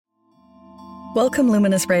Welcome,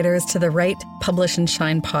 Luminous Writers, to the Write, Publish, and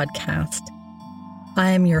Shine podcast.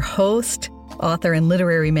 I am your host, author, and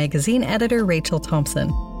literary magazine editor, Rachel Thompson.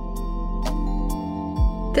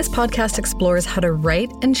 This podcast explores how to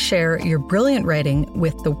write and share your brilliant writing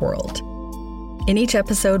with the world. In each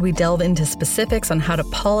episode, we delve into specifics on how to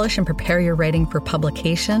polish and prepare your writing for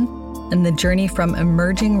publication and the journey from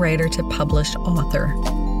emerging writer to published author.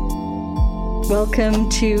 Welcome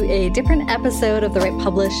to a different episode of the Write,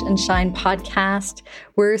 Publish, and Shine podcast.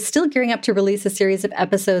 We're still gearing up to release a series of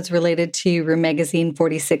episodes related to Room Magazine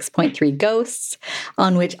 46.3 Ghosts,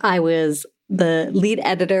 on which I was the lead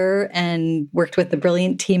editor and worked with the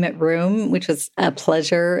brilliant team at Room, which was a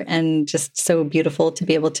pleasure and just so beautiful to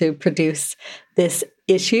be able to produce this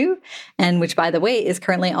issue, and which, by the way, is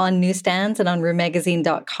currently on newsstands and on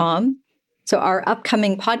roommagazine.com. So our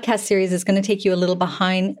upcoming podcast series is going to take you a little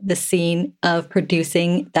behind the scene of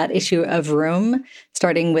producing that issue of Room,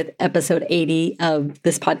 starting with episode 80 of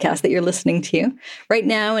this podcast that you're listening to. Right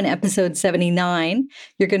now in episode 79,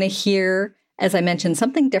 you're going to hear, as I mentioned,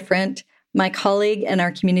 something different. My colleague and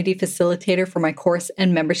our community facilitator for my course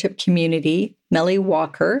and membership community, Melly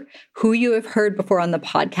Walker, who you have heard before on the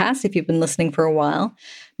podcast if you've been listening for a while.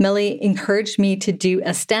 Melly encouraged me to do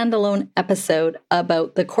a standalone episode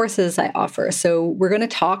about the courses I offer. So we're going to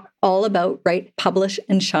talk all about Write, Publish,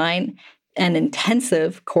 and Shine, an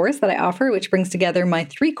intensive course that I offer, which brings together my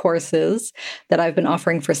 3 courses that I've been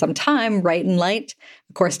offering for some time: Write and Light,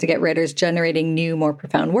 a course to get writers generating new, more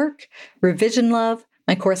profound work; Revision Love,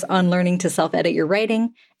 my course on learning to self-edit your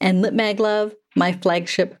writing; and Lit Mag Love, my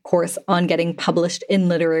flagship course on getting published in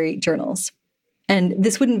literary journals. And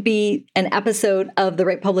this wouldn't be an episode of the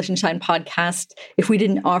Write, Publish, and Shine podcast if we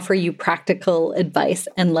didn't offer you practical advice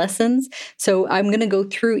and lessons. So I'm going to go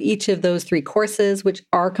through each of those 3 courses, which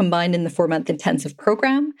are combined in the 4-month intensive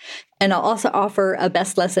program. And I'll also offer a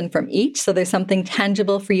best lesson from each. So there's something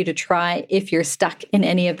tangible for you to try if you're stuck in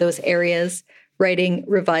any of those areas: writing,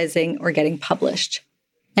 revising, or getting published.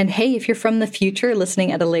 And hey, if you're from the future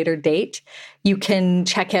listening at a later date, you can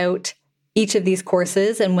check out each of these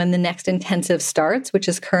courses and when the next intensive starts, which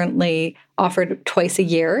is currently offered twice a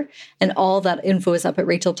year. And all that info is up at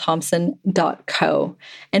rachelthompson.co.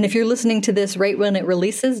 And if you're listening to this right when it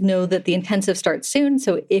releases, know that the intensive starts soon.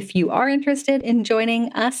 So if you are interested in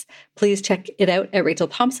joining us, please check it out at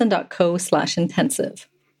rachelthompson.co/intensive.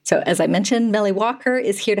 So as I mentioned, Melly Walker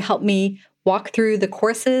is here to help me walk through the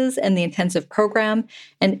courses and the intensive program.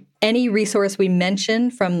 And any resource we mention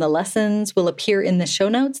from the lessons will appear in the show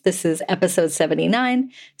notes. This is episode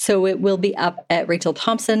 79. So it will be up at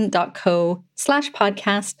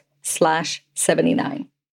rachelthompson.co/podcast/79.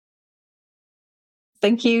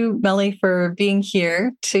 Thank you, Melly, for being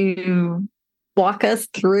here to walk us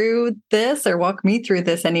through this, or walk me through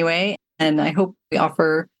this anyway. And I hope we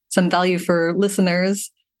offer some value for listeners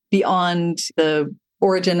beyond the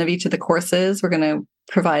origin of each of the courses. We're going to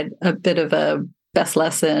provide a bit of a best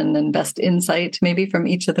lesson and best insight maybe from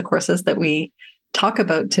each of the courses that we talk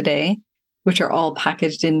about today, which are all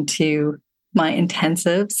packaged into my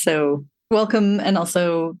intensive. So welcome, and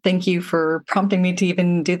also thank you for prompting me to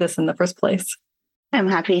even do this in the first place. I'm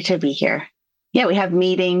happy to be here. Yeah, we have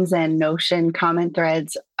meetings and Notion comment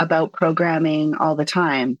threads about programming all the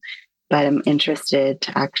time, but I'm interested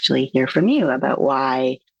to actually hear from you about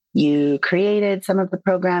why you created some of the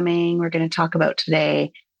programming we're going to talk about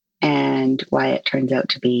today, and why it turns out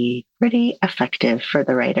to be pretty effective for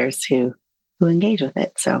the writers who engage with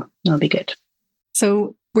it. So it'll be good.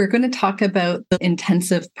 So we're going to talk about the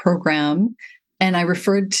intensive program. And I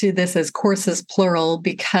referred to this as courses plural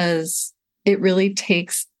because it really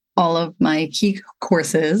takes all of my key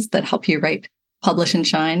courses that help you write, publish, and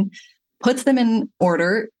shine, puts them in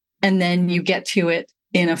order, and then you get to it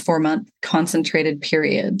in a 4-month concentrated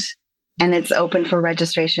period. And it's open for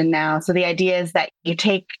registration now. So the idea is that you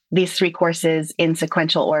take these 3 courses in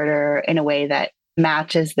sequential order in a way that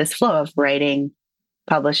matches this flow of writing,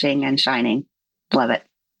 publishing, and shining. Love it.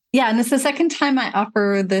 Yeah, and it's the second time I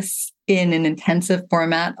offer this in an intensive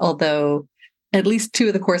format, although at least 2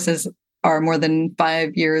 of the courses are more than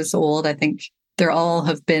 5 years old. I think they all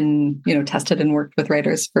have been, tested and worked with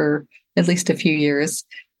writers for at least a few years.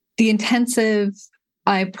 The intensive,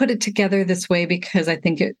 I put it together this way because I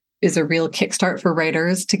think it is a real kickstart for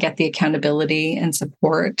writers to get the accountability and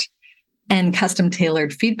support and custom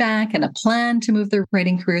tailored feedback and a plan to move their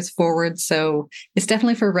writing careers forward. So it's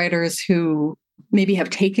definitely for writers who maybe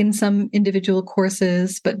have taken some individual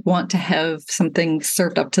courses, but want to have something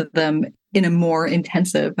served up to them in a more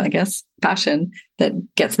intensive, fashion that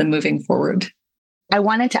gets them moving forward. I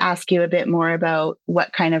wanted to ask you a bit more about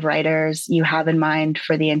what kind of writers you have in mind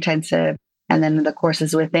for the intensive and then the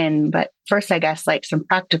courses within. But first, I guess, like some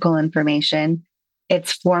practical information.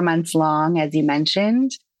 It's 4 months long, as you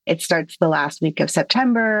mentioned. It starts the last week of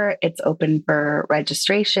September. It's open for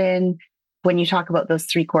registration. When you talk about those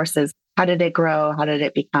 3 courses, how did it grow? How did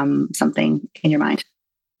it become something in your mind?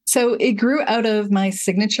 So it grew out of my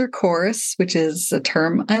signature course, which is a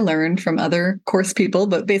term I learned from other course people,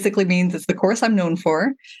 but basically means it's the course I'm known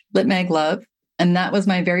for, Lit Mag Love. And that was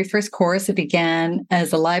my very first course. It began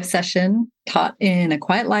as a live session taught in a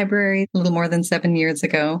quiet library a little more than 7 years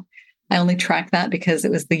ago. I only track that because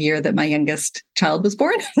it was the year that my youngest child was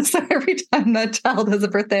born. So every time that child has a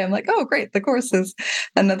birthday, I'm like, oh, great, the course is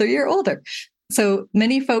another year older. So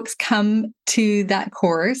many folks come to that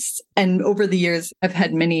course. And over the years, I've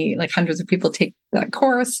had many, like hundreds of people take that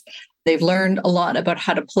course. They've learned a lot about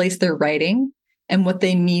how to place their writing and what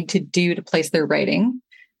they need to do to place their writing.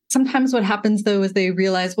 Sometimes what happens, though, is they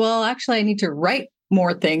realize, well, actually, I need to write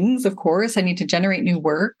more things, of course. I need to generate new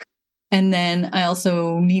work. And then I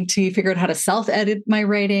also need to figure out how to self-edit my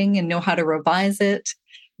writing and know how to revise it,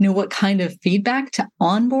 know what kind of feedback to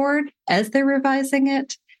onboard as they're revising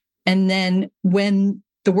it. And then when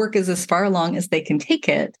the work is as far along as they can take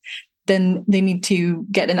it, then they need to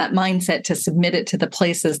get in that mindset to submit it to the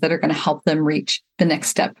places that are going to help them reach the next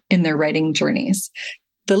step in their writing journeys.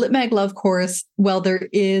 The Lit Mag Love course, while there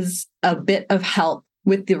is a bit of help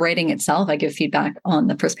with the writing itself, I give feedback on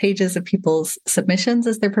the first pages of people's submissions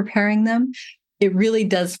as they're preparing them. It really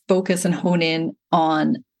does focus and hone in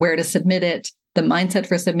on where to submit it, the mindset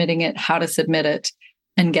for submitting it, how to submit it,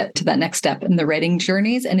 and get to that next step in the writing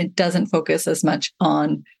journeys. And it doesn't focus as much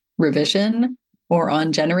on revision or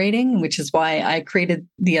on generating, which is why I created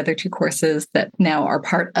the other 2 courses that now are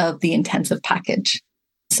part of the intensive package.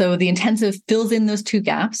 So the intensive fills in those 2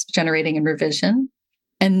 gaps, generating and revision.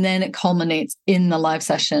 And then it culminates in the live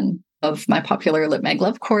session of my popular Lit Mag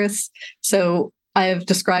Love course. So I've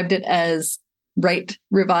described it as write,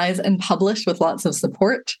 revise, and publish with lots of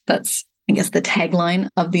support. That's, I guess, the tagline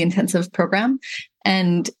of the intensive program.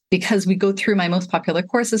 And because we go through my most popular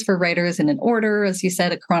courses for writers in an order, as you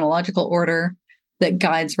said, a chronological order that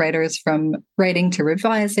guides writers from writing to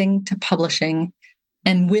revising to publishing,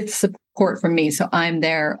 and with support from me. So I'm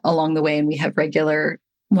there along the way, and we have regular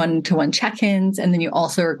one-to-one check-ins. And then you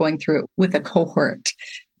also are going through it with a cohort.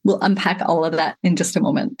 We'll unpack all of that in just a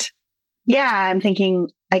moment. Yeah, I'm thinking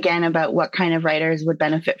again about what kind of writers would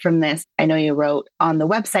benefit from this. I know you wrote on the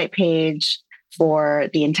website page for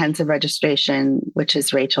the intensive registration, which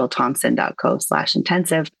is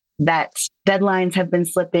rachelthompson.co/intensive, that deadlines have been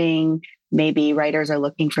slipping. Maybe writers are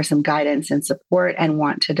looking for some guidance and support and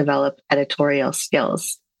want to develop editorial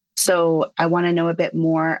skills. So I want to know a bit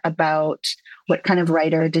more about what kind of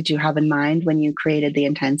writer did you have in mind when you created the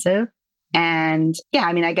intensive? And yeah,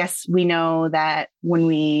 I mean, I guess we know that when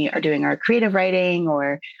we are doing our creative writing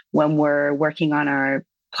or when we're working on our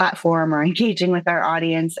platform or engaging with our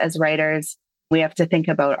audience as writers, we have to think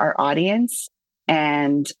about our audience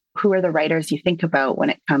and who are the writers you think about when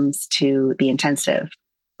it comes to the intensive,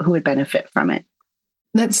 who would benefit from it?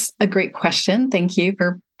 That's a great question. Thank you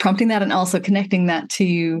for prompting that and also connecting that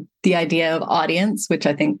to the idea of audience, which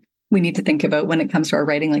I think we need to think about when it comes to our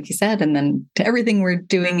writing, like you said, and then to everything we're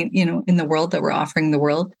doing, in the world that we're offering the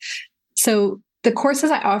world. So the courses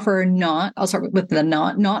I offer are not, I'll start with the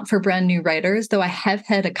not for brand new writers, though I have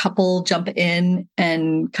had a couple jump in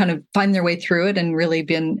and kind of find their way through it and really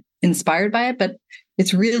been inspired by it. But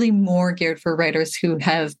it's really more geared for writers who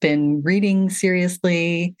have been reading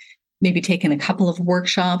seriously, maybe taken a couple of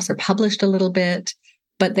workshops or published a little bit,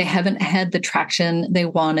 but they haven't had the traction they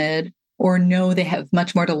wanted, or know they have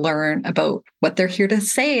much more to learn about what they're here to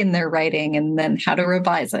say in their writing, and then how to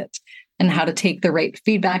revise it and how to take the right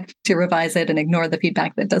feedback to revise it and ignore the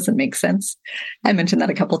feedback that doesn't make sense. I mentioned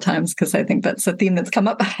that a couple of times because I think that's a theme that's come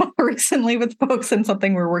up recently with folks and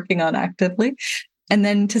something we're working on actively. And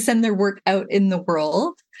then to send their work out in the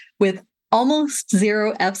world with almost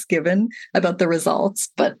 0 F's given about the results.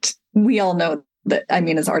 But we all know that,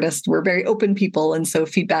 as artists, we're very open people. And so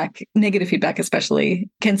feedback, negative feedback especially,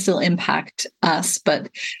 can still impact us. But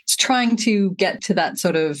it's trying to get to that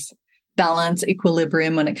sort of balance,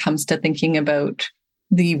 equilibrium when it comes to thinking about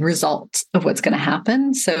the results of what's going to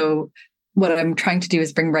happen. So what I'm trying to do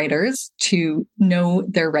is bring writers to know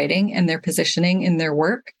their writing and their positioning in their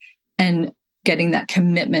work and getting that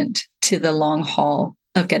commitment to the long haul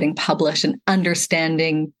of getting published and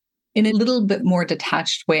understanding in a little bit more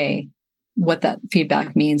detached way what that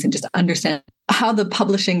feedback means, and just understand how the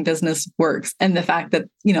publishing business works. And the fact that,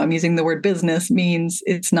 I'm using the word business means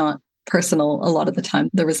it's not personal a lot of the time,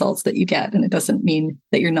 the results that you get. And it doesn't mean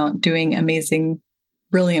that you're not doing amazing,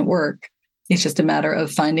 brilliant work. it's just a matter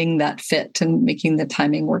of finding that fit and making the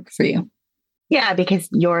timing work for you. Yeah, because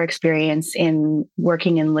your experience in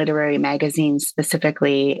working in literary magazines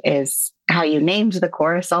specifically is how you named the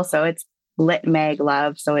course. Also, it's Lit Mag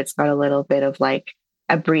Love. So it's got a little bit of like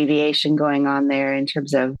abbreviation going on there in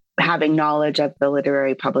terms of having knowledge of the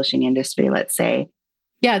literary publishing industry, let's say.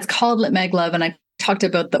 Yeah, it's called Lit Mag Love. And I talked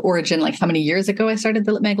about the origin, like how many years ago I started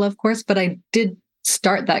the Lit Mag Love course, but I did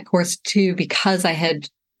start that course too because I had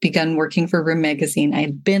begun working for Room Magazine. I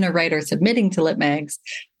had been a writer submitting to Lit Mags.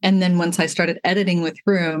 And then once I started editing with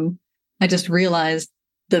Room, I just realized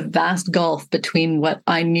the vast gulf between what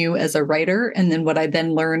I knew as a writer and then what I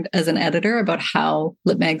then learned as an editor about how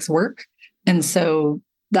Lit Mags work. And so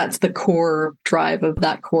that's the core drive of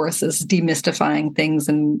that course, is demystifying things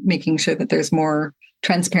and making sure that there's more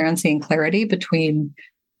transparency and clarity between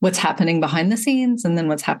what's happening behind the scenes and then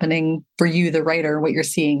what's happening for you, the writer, what you're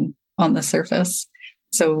seeing on the surface.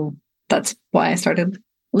 So that's why I started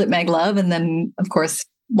Lit Mag Love. And then, of course,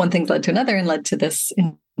 one thing led to another and led to this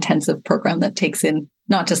intensive program that takes in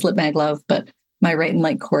not just Lit Mag Love, but my Write and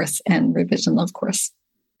Light course and Revision Love course.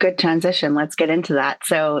 Good transition. Let's get into that.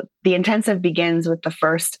 So the intensive begins with the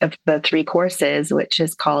first of the 3 courses, which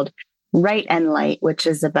is called Write and Light, which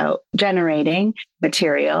is about generating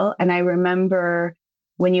material. And I remember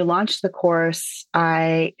when you launched the course,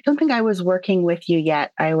 I don't think I was working with you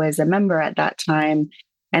yet. I was a member at that time.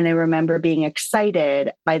 And I remember being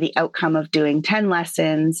excited by the outcome of doing 10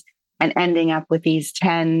 lessons and ending up with these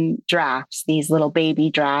 10 drafts, these little baby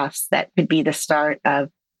drafts that could be the start of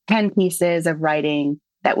 10 pieces of writing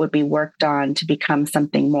that would be worked on to become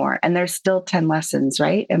something more. And there's still 10 lessons,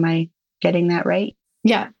 right? Am I getting that right?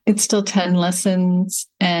 Yeah, it's still 10 lessons.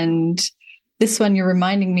 And this one, you're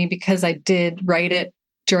reminding me because I did write it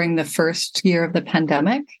during the first year of the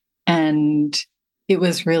pandemic. And it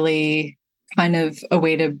was really kind of a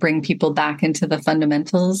way to bring people back into the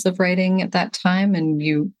fundamentals of writing at that time. And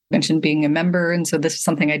you mentioned being a member. And so this is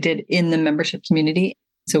something I did in the membership community.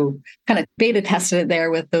 So kind of beta tested it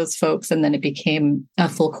there with those folks. And then it became a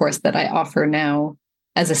full course that I offer now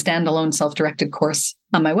as a standalone self-directed course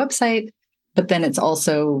on my website. But then it's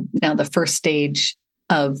also now the first stage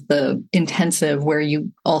of the intensive where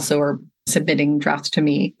you also are submitting drafts to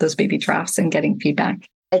me, those baby drafts, and getting feedback.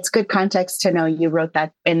 It's good context to know you wrote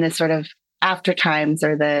that in the sort of after times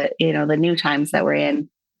or the new times that we're in.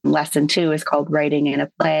 Lesson 2 is called Writing in a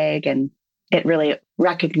Plague. And it really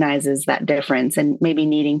recognizes that difference and maybe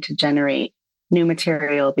needing to generate new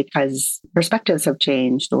material because perspectives have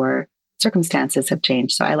changed or circumstances have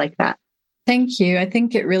changed. So I like that. Thank you. I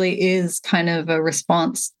think it really is kind of a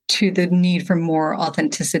response to the need for more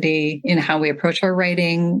authenticity in how we approach our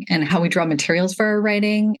writing and how we draw materials for our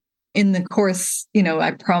writing. In the course,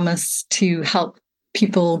 I promise to help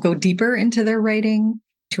people go deeper into their writing,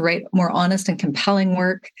 to write more honest and compelling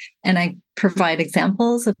work. And I provide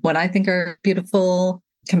examples of what I think are beautiful,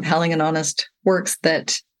 compelling, and honest works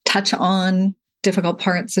that touch on difficult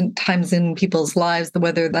parts and times in people's lives,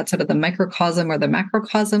 whether that's sort of the microcosm or the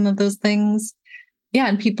macrocosm of those things. Yeah,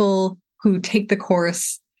 and people who take the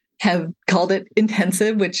course have called it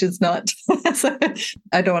intensive, which is not,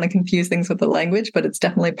 I don't want to confuse things with the language, but it's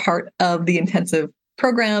definitely part of the intensive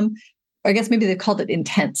program. I guess maybe they called it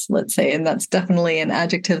intense, let's say, and that's definitely an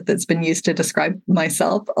adjective that's been used to describe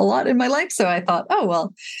myself a lot in my life. So I thought, oh,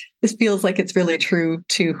 well, this feels like it's really true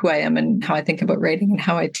to who I am and how I think about writing and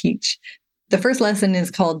how I teach. The first lesson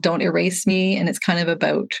is called Don't Erase Me, and it's kind of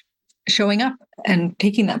about showing up and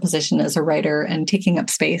taking that position as a writer and taking up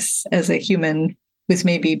space as a human who's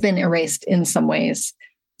maybe been erased in some ways.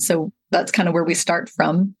 So that's kind of where we start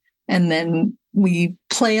from. And then we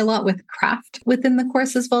play a lot with craft within the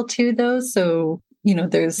course as well, too, though. So,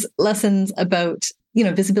 there's lessons about,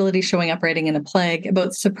 visibility, showing up, writing in a plague,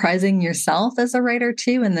 about surprising yourself as a writer,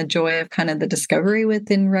 too, and the joy of kind of the discovery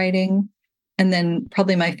within writing. And then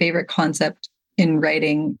probably my favorite concept in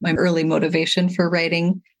writing, my early motivation for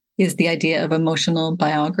writing, is the idea of emotional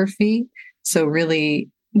biography. So really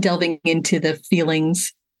delving into the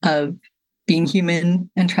feelings of being human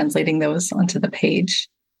and translating those onto the page.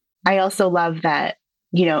 I also love that,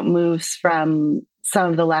 it moves from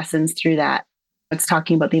some of the lessons through that. It's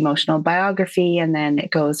talking about the emotional biography. And then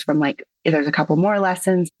it goes from there's a couple more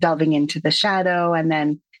lessons delving into the shadow. And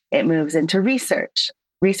then it moves into research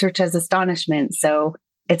as astonishment. So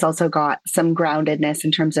it's also got some groundedness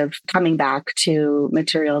in terms of coming back to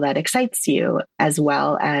material that excites you, as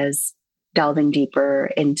well as delving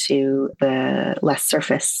deeper into the less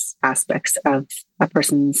surface aspects of a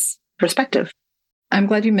person's perspective. I'm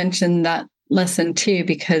glad you mentioned that lesson too,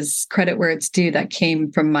 because credit where it's due, that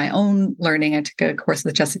came from my own learning. I took a course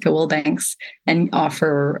with Jessica Wilbanks and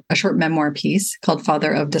offer a short memoir piece called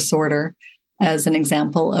Father of Disorder as an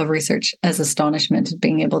example of research as astonishment,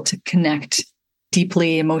 being able to connect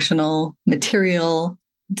deeply emotional, material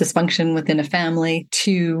dysfunction within a family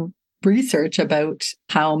to research about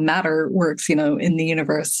how matter works, in the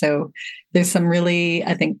universe. So there's some really,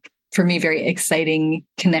 I think, for me, very exciting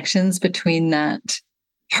connections between that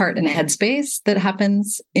heart and headspace that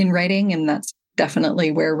happens in writing. And that's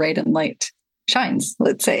definitely where Write and Light shines,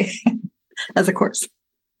 let's say, as a course.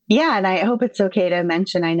 Yeah. And I hope it's okay to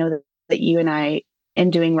mention, I know that you and I, in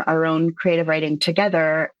doing our own creative writing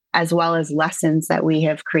together, as well as lessons that we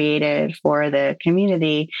have created for the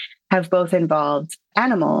community, have both involved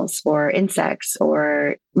animals or insects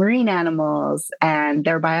or marine animals and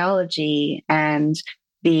their biology and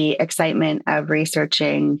the excitement of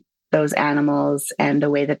researching those animals and the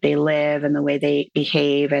way that they live and the way they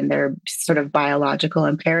behave and their sort of biological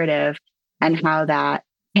imperative, and how that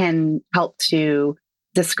can help to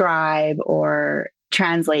describe or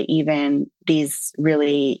translate even these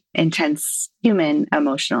really intense human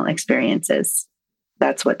emotional experiences.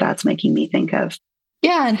 That's what that's making me think of.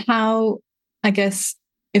 Yeah. And how, I guess,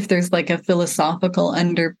 if there's like a philosophical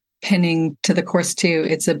underpinning to the course too,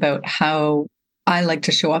 it's about how I like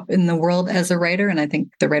to show up in the world as a writer. And I think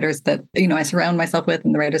the writers that, I surround myself with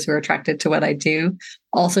and the writers who are attracted to what I do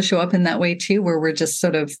also show up in that way too, where we're just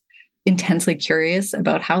sort of intensely curious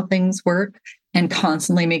about how things work and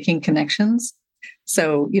constantly making connections.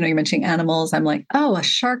 So, you're mentioning animals. I'm like, oh, a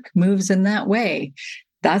shark moves in that way.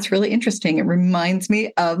 That's really interesting. It reminds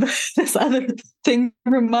me of this other thing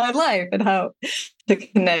from my life and how to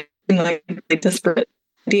connect like disparate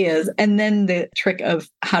ideas. And then the trick of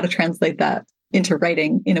how to translate that into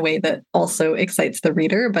writing in a way that also excites the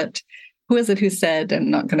reader. But who is it who said, I'm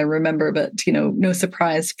not going to remember, but, no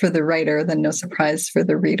surprise for the writer, then no surprise for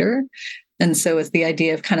the reader. And so it's the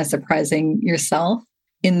idea of kind of surprising yourself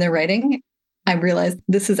in the writing. I realized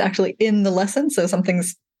this is actually in the lesson. So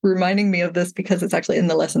something's reminding me of this because it's actually in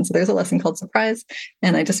the lesson. So there's a lesson called Surprise.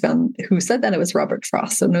 And I just found who said that. It was Robert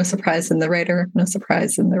Frost. So no surprise in the writer, no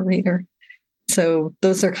surprise in the reader. So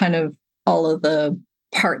those are kind of all of the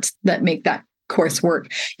parts that make that course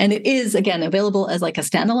work. And it is, again, available as like a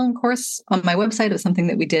standalone course on my website. It was something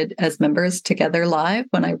that we did as members together live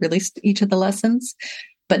when I released each of the lessons.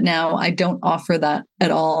 But now I don't offer that at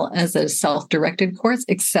all as a self-directed course,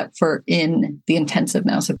 except for in the intensive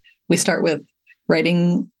now. So we start with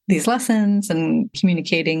writing these lessons and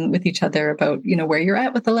communicating with each other about, where you're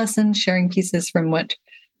at with the lesson, sharing pieces from what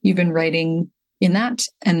you've been writing in that.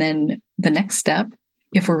 And then the next step,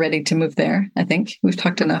 if we're ready to move there, I think we've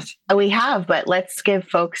talked enough. We have, but let's give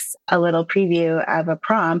folks a little preview of a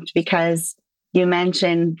prompt, because you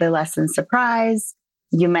mentioned the lesson Surprise.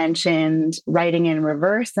 You mentioned writing in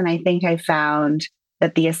reverse. And I think I found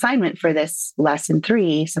that the assignment for this lesson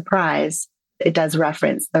 3, Surprise, it does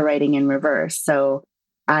reference the writing in reverse. So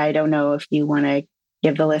I don't know if you want to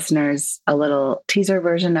give the listeners a little teaser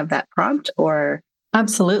version of that prompt or.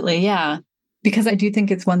 Absolutely. Yeah. Because I do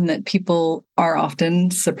think it's one that people are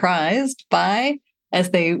often surprised by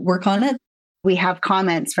as they work on it. We have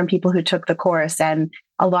comments from people who took the course, and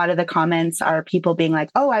a lot of the comments are people being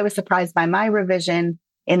like, oh, I was surprised by my revision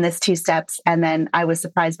in this 2 steps. And then I was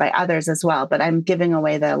surprised by others as well, but I'm giving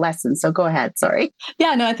away the lesson. So go ahead. Sorry.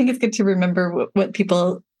 Yeah, no, I think it's good to remember what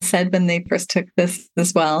people said when they first took this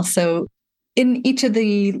as well. So in each of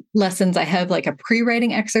the lessons, I have like a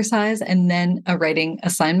pre-writing exercise and then a writing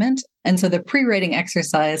assignment. And so the pre-writing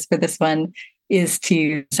exercise for this one is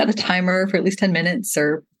to set a timer for at least 10 minutes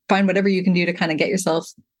or find whatever you can do to kind of get yourself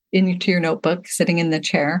into your notebook, sitting in the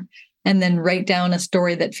chair, and then write down a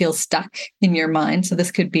story that feels stuck in your mind. So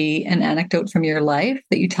this could be an anecdote from your life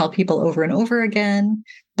that you tell people over and over again,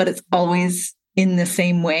 but it's always in the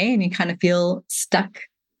same way and you kind of feel stuck.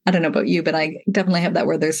 I don't know about you, but I definitely have that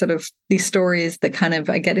where there's sort of these stories that kind of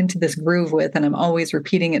I get into this groove with, and I'm always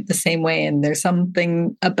repeating it the same way. And there's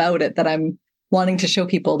something about it that I'm wanting to show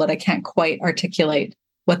people, but I can't quite articulate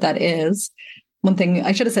what that is. One thing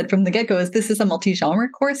I should have said from the get-go is this is a multi-genre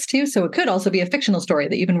course too. So it could also be a fictional story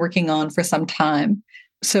that you've been working on for some time.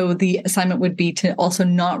 So the assignment would be to also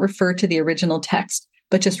not refer to the original text,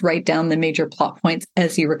 but just write down the major plot points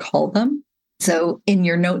as you recall them. So in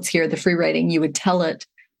your notes here, the free writing, you would tell it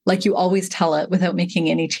like you always tell it without making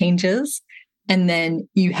any changes. And then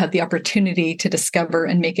you have the opportunity to discover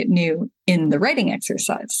and make it new in the writing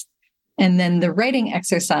exercise. And then the writing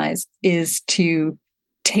exercise is to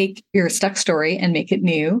take your stuck story and make it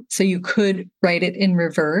new. So you could write it in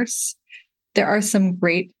reverse. There are some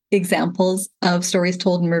great examples of stories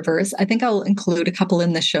told in reverse. I think I'll include a couple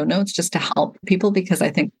in the show notes just to help people, because I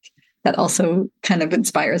think that also kind of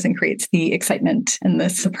inspires and creates the excitement and the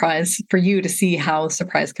surprise for you to see how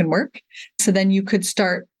surprise can work. So then you could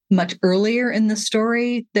start much earlier in the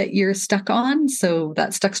story that you're stuck on. So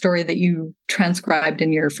that stuck story that you transcribed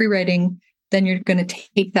in your free writing, then you're going to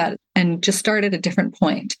take that and just start at a different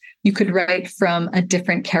point. You could write from a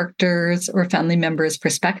different character's or family member's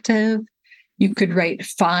perspective. You could write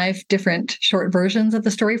 5 different short versions of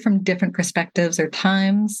the story from different perspectives or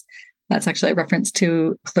times. That's actually a reference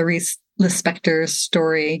to Clarice Lispector's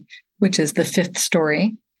story, which is the 5th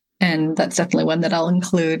story. And that's definitely one that I'll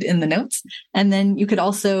include in the notes. And then you could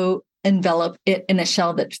also envelop it in a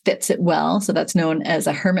shell that fits it well. So that's known as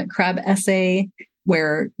a hermit crab essay,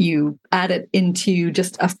 where you add it into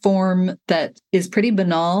just a form that is pretty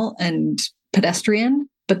banal and pedestrian,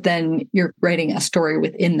 but then you're writing a story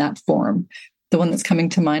within that form. The one that's coming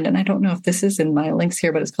to mind, and I don't know if this is in my links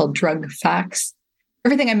here, but it's called Drug Facts.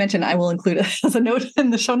 Everything I mentioned, I will include as a note in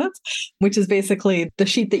the show notes, which is basically the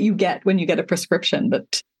sheet that you get when you get a prescription,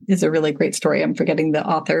 but is a really great story. I'm forgetting the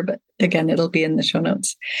author, but again, it'll be in the show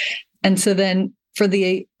notes. And so then for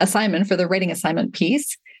the assignment, for the writing assignment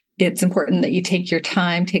piece, it's important that you take your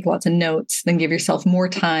time, take lots of notes, then give yourself more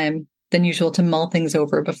time than usual to mull things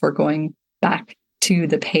over before going back to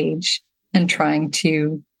the page and trying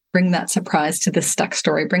to bring that surprise to the stuck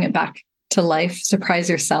story, bring it back to life, surprise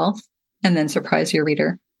yourself, and then surprise your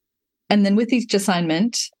reader. And then with each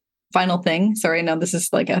assignment, final thing, sorry, now this is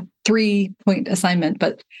like a 3-point assignment,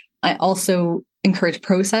 but I also encourage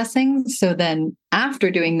processing. So then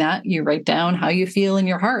after doing that, you write down how you feel in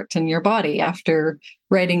your heart and your body after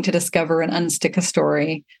writing to discover and unstick a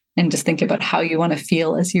story, and just think about how you want to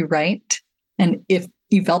feel as you write. And if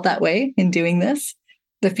you felt that way in doing this,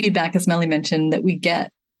 the feedback, as Melly mentioned, that we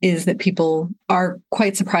get is that people are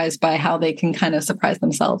quite surprised by how they can kind of surprise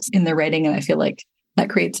themselves in their writing. And I feel like that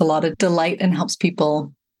creates a lot of delight and helps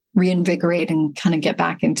people reinvigorate and kind of get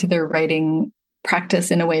back into their writing practice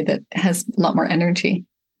in a way that has a lot more energy.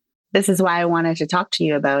 This is why I wanted to talk to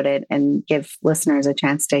you about it and give listeners a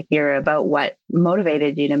chance to hear about what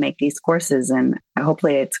motivated you to make these courses. And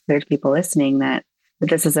hopefully it's clear to people listening that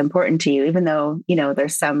this is important to you, even though,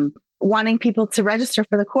 there's some wanting people to register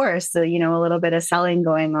for the course. So, a little bit of selling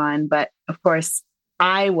going on. But of course,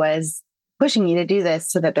 I was pushing you to do this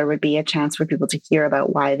so that there would be a chance for people to hear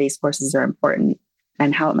about why these courses are important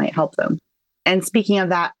and how it might help them. And speaking of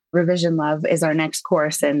that, Revision Love is our next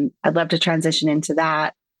course, and I'd love to transition into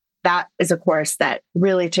that. That is a course that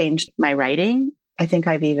really changed my writing. I think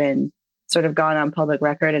I've even sort of gone on public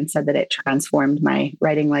record and said that it transformed my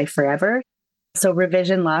writing life forever. So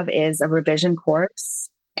Revision Love is a revision course,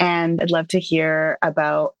 and I'd love to hear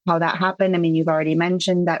about how that happened. I mean, you've already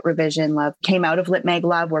mentioned that Revision Love came out of Lit Mag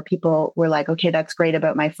Love, where people were like, okay, that's great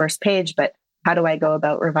about my first page, but how do I go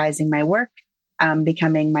about revising my work?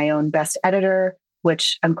 Becoming my own best editor,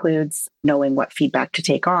 which includes knowing what feedback to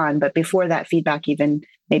take on. But before that feedback even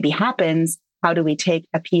maybe happens, how do we take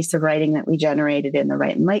a piece of writing that we generated in the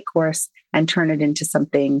Write and Light course and turn it into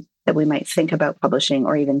something that we might think about publishing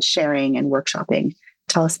or even sharing and workshopping?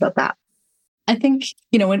 Tell us about that. I think,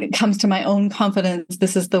 when it comes to my own confidence,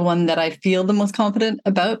 this is the one that I feel the most confident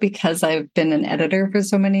about because I've been an editor for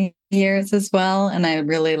so many years as well. And I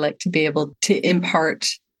really like to be able to impart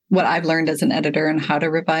what I've learned as an editor and how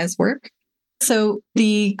to revise work. So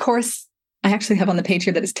the course I actually have on the page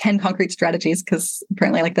here that is 10 concrete strategies, because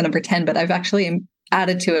apparently I like the number 10, but I've actually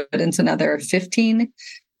added to it into another 15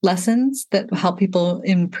 lessons that will help people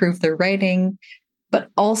improve their writing. But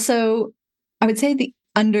also, I would say the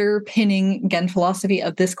underpinning, again, philosophy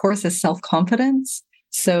of this course is self-confidence.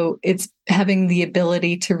 So it's having the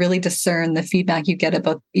ability to really discern the feedback you get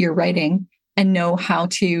about your writing and know how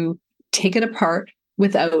to take it apart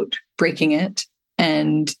without breaking it.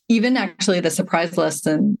 And even actually the surprise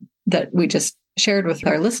lesson that we just shared with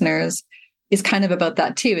our listeners is kind of about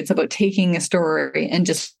that too. It's about taking a story and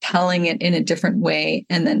just telling it in a different way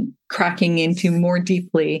and then cracking into more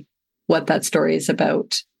deeply what that story is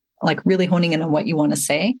about, like really honing in on what you want to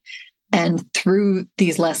say. And through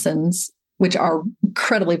these lessons, which are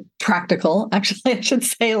incredibly practical, actually, I should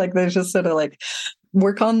say, like there's just sort of like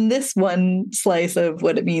work on this one slice of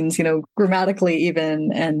what it means, grammatically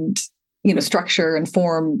even, and structure and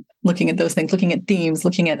form, looking at those things, looking at themes,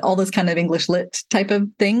 looking at all those kind of English lit type of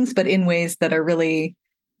things, but in ways that are really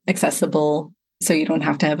accessible. So you don't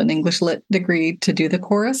have to have an English lit degree to do the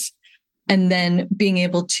course. And then being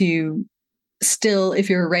able to still, if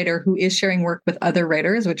you're a writer who is sharing work with other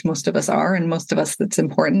writers, which most of us are, and most of us that's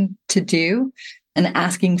important to do, and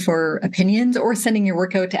asking for opinions or sending your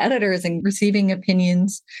work out to editors and receiving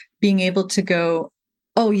opinions, being able to go,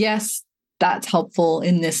 oh, yes, that's helpful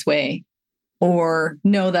in this way. Or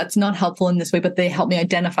no, that's not helpful in this way, but they help me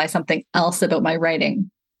identify something else about my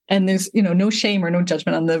writing. And there's, no shame or no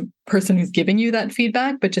judgment on the person who's giving you that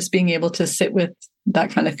feedback, but just being able to sit with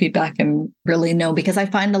that kind of feedback and really know, because I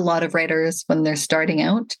find a lot of writers when they're starting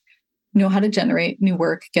out know how to generate new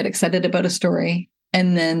work, get excited about a story,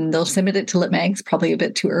 and then they'll submit it to LitMags probably a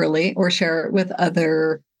bit too early or share it with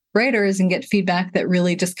other writers and get feedback that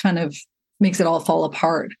really just kind of makes it all fall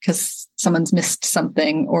apart because someone's missed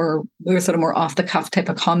something or sort of more off the cuff type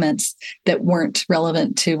of comments that weren't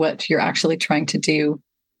relevant to what you're actually trying to do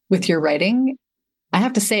with your writing. I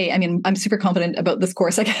have to say, I mean, I'm super confident about this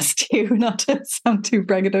course, I guess, too, not to sound too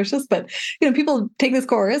braggadocious, but, people take this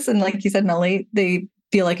course and like you said, Nellie, they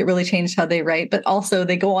feel like it really changed how they write, but also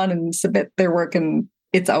they go on and submit their work and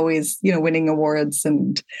it's always, winning awards.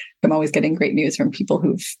 And I'm always getting great news from people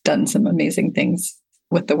who've done some amazing things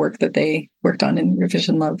with the work that they worked on in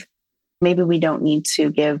Revision Love. Maybe we don't need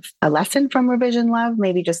to give a lesson from Revision Love,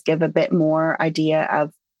 maybe just give a bit more idea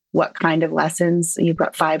of what kind of lessons. You've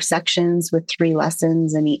got 5 sections with 3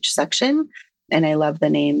 lessons in each section. And I love the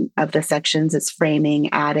name of the sections. It's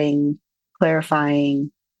framing, adding,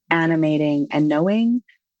 clarifying, animating, and knowing.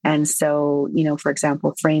 And so, for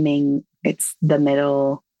example, framing, it's the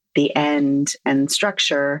middle, the end, and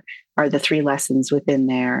structure are the 3 lessons within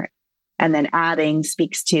there. And then adding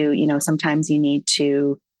speaks to, sometimes you need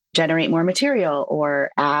to generate more material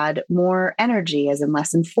or add more energy as in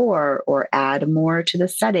lesson 4, or add more to the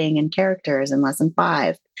setting and characters in lesson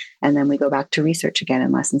 5. And then we go back to research again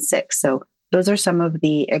in lesson 6. So those are some of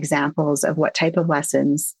the examples of what type of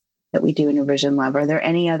lessons that we do in Revision Love. Are there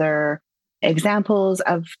any other examples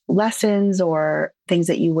of lessons or things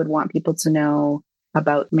that you would want people to know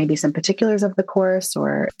about, maybe some particulars of the course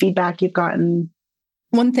or feedback you've gotten?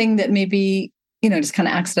 One thing that maybe, just kind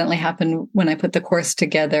of accidentally happened when I put the course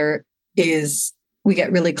together is we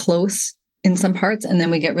get really close in some parts and then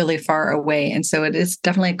we get really far away. And so it is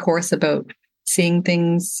definitely a course about seeing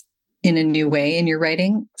things in a new way in your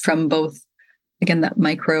writing from both, again, that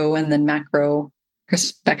micro and then macro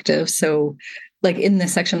perspective. So like in the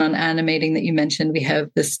section on animating that you mentioned, we have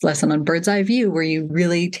this lesson on bird's eye view where you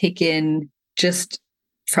really take in just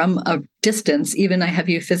from a distance. Even I have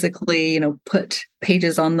you physically, put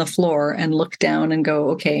pages on the floor and look down and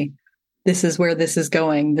go, okay, this is where this is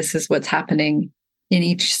going. This is what's happening in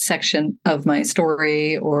each section of my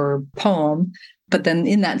story or poem. But then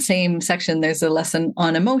in that same section, there's a lesson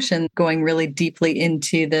on emotion going really deeply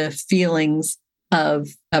into the feelings of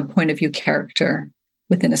a point of view character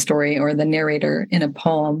within a story or the narrator in a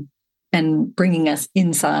poem and bringing us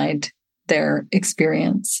inside their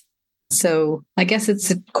experience. So I guess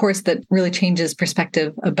it's a course that really changes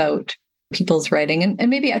perspective about people's writing. And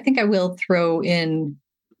maybe I think I will throw in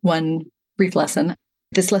one brief lesson.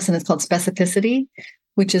 This lesson is called Specificity,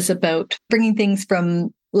 which is about bringing things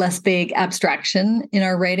from less vague abstraction in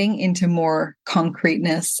our writing into more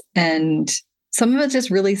concreteness. And some of it's just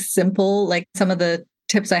really simple. Like some of the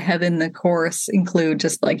tips I have in the course include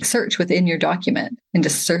just like search within your document and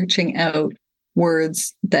just searching out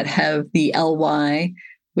words that have the ly,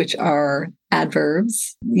 which are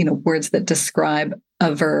adverbs, words that describe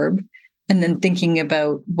a verb, and then thinking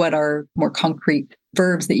about what are more concrete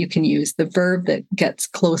verbs that you can use, the verb that gets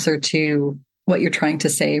closer to what you're trying to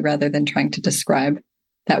say rather than trying to describe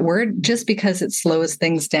that word, just because it slows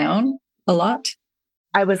things down a lot.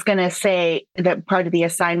 I was going to say that part of the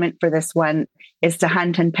assignment for this one is to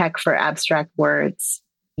hunt and peck for abstract words.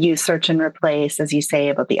 Use search and replace, as you say,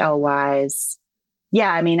 about the LYs.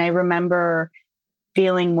 Yeah, I mean, I remember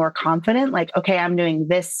feeling more confident, like, okay, I'm doing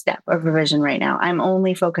this step of revision right now. I'm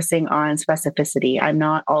only focusing on specificity. I'm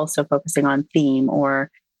not also focusing on theme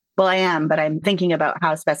well, I am, but I'm thinking about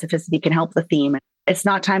how specificity can help the theme. It's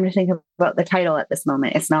not time to think about the title at this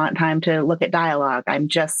moment. It's not time to look at dialogue. I'm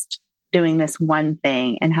just doing this one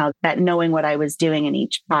thing, and how that knowing what I was doing in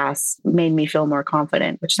each pass made me feel more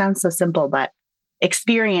confident, which sounds so simple, but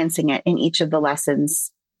experiencing it in each of the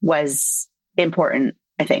lessons was important,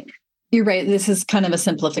 I think. You're right. This is kind of a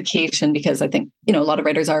simplification because I think, a lot of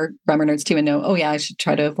writers are grammar nerds too and know, oh yeah, I should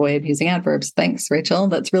try to avoid using adverbs. Thanks, Rachel.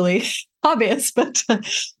 That's really obvious. But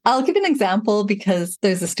I'll give an example because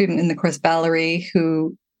there's a student in the course, Valerie,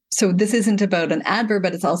 so this isn't about an adverb,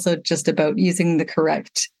 but it's also just about using the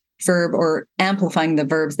correct verb or amplifying the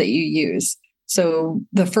verbs that you use. So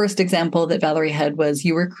the first example that Valerie had was,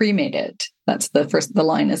 you were cremated. That's the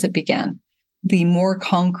line as it began. The more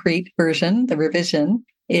concrete version, the revision,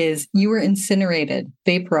 is you were incinerated,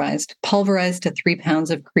 vaporized, pulverized to 3 pounds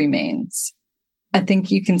of cremains. I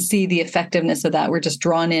think you can see the effectiveness of that. We're just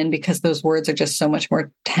drawn in because those words are just so much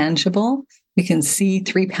more tangible. We can see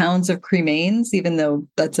 3 pounds of cremains, even though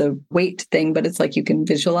that's a weight thing, but it's like you can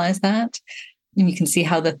visualize that. And you can see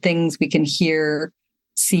how the things we can hear,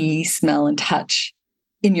 see, smell, and touch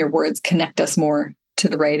in your words connect us more to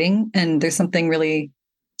the writing. And there's something really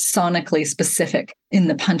sonically specific in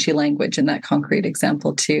the punchy language in that concrete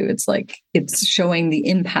example too. It's like it's showing the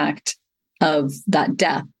impact of that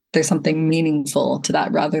death. There's something meaningful to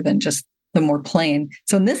that rather than just the more plain.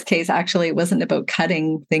 So in this case, actually, it wasn't about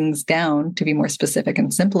cutting things down to be more specific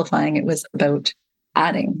and simplifying. It was about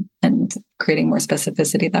adding and creating more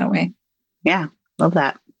specificity that way. Yeah, love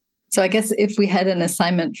that. So I guess if we had an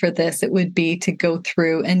assignment for this, it would be to go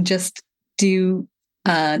through and just do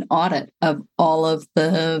an audit of all of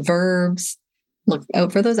the verbs, look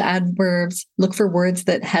out for those adverbs, look for words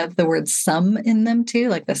that have the word some in them too,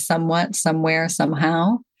 like the somewhat, somewhere,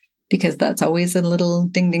 somehow, because that's always a little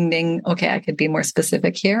ding, ding, ding. Okay, I could be more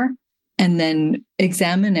specific here. And then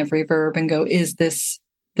examine every verb and go, is this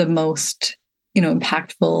the most,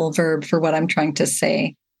 impactful verb for what I'm trying to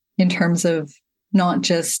say in terms of not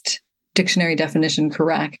just dictionary definition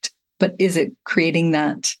correct, but is it creating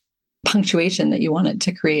that punctuation that you want it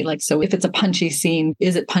to create? Like, so if it's a punchy scene,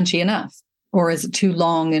 is it punchy enough? Or is it too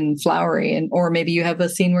long and flowery? Or maybe you have a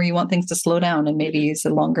scene where you want things to slow down and maybe use a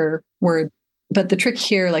longer word. But the trick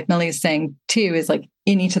here, like Melanie is saying too, is like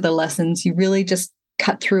in each of the lessons, you really just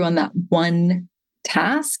cut through on that one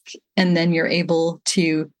task. And then you're able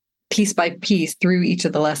to piece by piece through each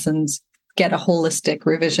of the lessons, get a holistic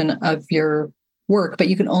revision of your work. But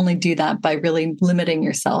you can only do that by really limiting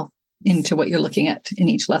yourself into what you're looking at in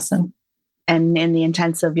each lesson. And in the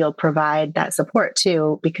intensive, you'll provide that support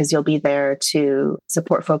too, because you'll be there to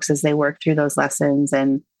support folks as they work through those lessons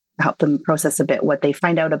and help them process a bit what they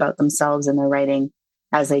find out about themselves in their writing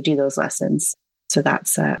as they do those lessons. So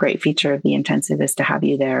that's a great feature of the intensive, is to have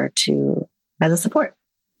you there as a support.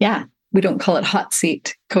 Yeah. We don't call it hot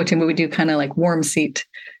seat coaching, but we do kind of like warm seat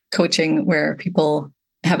coaching where people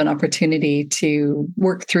have an opportunity to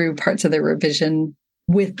work through parts of their revision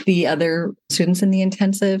with the other students in the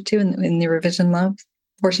intensive too, in the revision love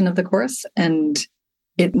portion of the course. And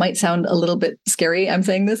it might sound a little bit scary. I'm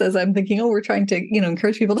saying this as I'm thinking, we're trying to,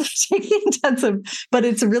 encourage people to take the intensive, but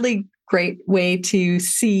it's a really great way to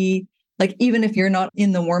see, like, even if you're not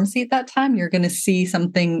in the warm seat that time, you're going to see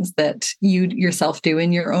some things that you yourself do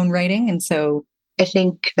in your own writing. And so I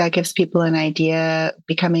think that gives people an idea,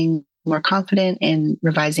 becoming more confident in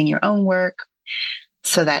revising your own work,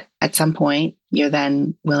 so that at some point you're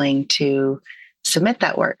then willing to submit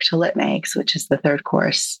that work to LitMegs, which is the third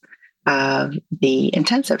course of the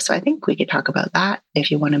intensive. So I think we could talk about that if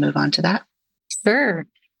you want to move on to that. Sure.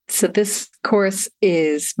 So this course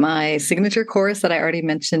is my signature course that I already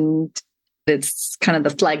mentioned. It's kind of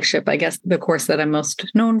the flagship, I guess, the course that I'm most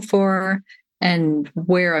known for and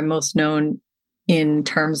where I'm most known in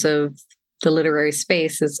terms of the literary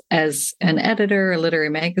space is as an editor, a literary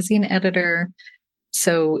magazine editor.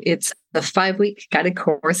 So it's a 5-week guided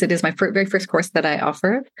course. It is my very first course that I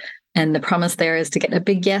offered. And the promise there is to get a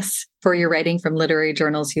big yes for your writing from literary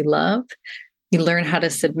journals you love. You learn how to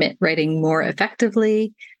submit writing more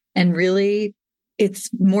effectively. And really, it's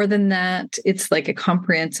more than that. It's like a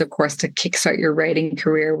comprehensive course to kickstart your writing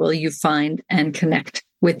career where you find and connect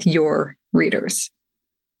with your readers.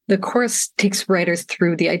 The course takes writers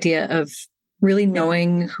through the idea of really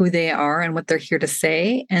knowing who they are and what they're here to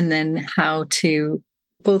say, and then how to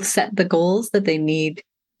both set the goals that they need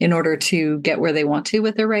in order to get where they want to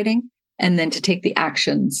with their writing, and then to take the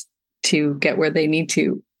actions to get where they need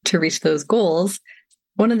to reach those goals.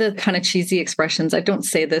 One of the kind of cheesy expressions, I don't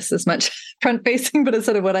say this as much front facing, but it's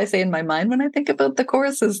sort of what I say in my mind when I think about the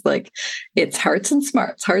course is like, it's hearts and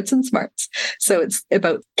smarts, hearts and smarts. So it's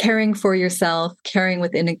about caring for yourself, caring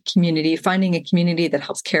within a community, finding a community that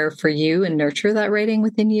helps care for you and nurture that writing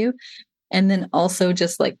within you. And then also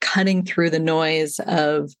just like cutting through the noise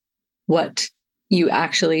of what you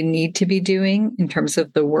actually need to be doing in terms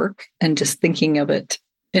of the work and just thinking of it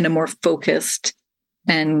in a more focused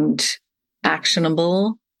and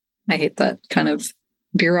actionable, I hate that kind of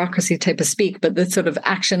bureaucracy type of speak, but the sort of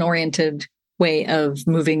action-oriented way of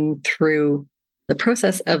moving through the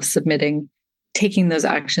process of submitting, taking those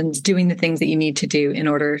actions, doing the things that you need to do in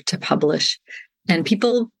order to publish. And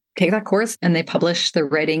people take that course and they publish their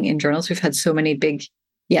writing in journals. We've had so many big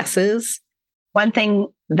yeses. One thing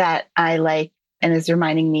that I like and is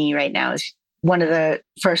reminding me right now is one of the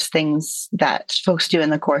first things that folks do in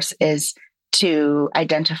the course is to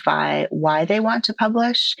identify why they want to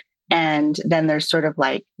publish. And then there's sort of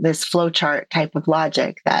like this flowchart type of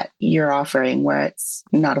logic that you're offering where it's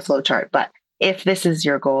not a flowchart, but if this is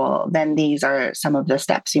your goal, then these are some of the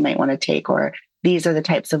steps you might want to take, or these are the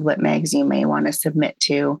types of lit mags you may want to submit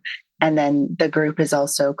to. And then the group is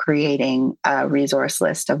also creating a resource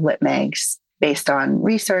list of lit mags based on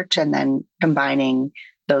research, and then combining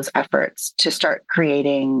those efforts to start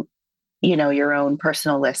creating, your own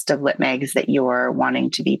personal list of lit mags that you're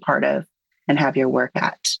wanting to be part of and have your work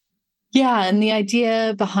at. Yeah. And the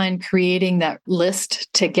idea behind creating that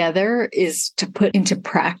list together is to put into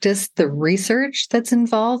practice the research that's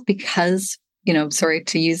involved, because, sorry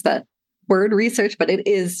to use that word research, but it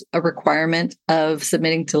is a requirement of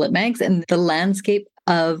submitting to lit mags. And the landscape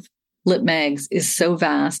of lit mags is so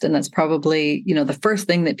vast. And that's probably, the first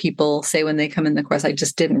thing that people say when they come in the course. I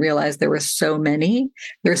just didn't realize there were so many.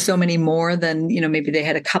 There are so many more than, maybe they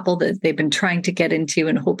had a couple that they've been trying to get into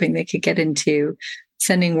and hoping they could get into,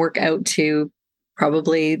 sending work out to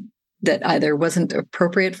probably that either wasn't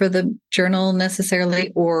appropriate for the journal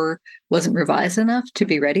necessarily, or wasn't revised enough to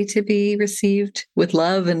be ready to be received with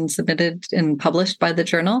love and submitted and published by the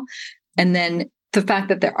journal. And then the fact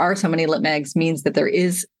that there are so many lit mags means that there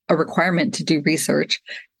is a requirement to do research.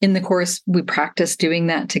 In the course, we practice doing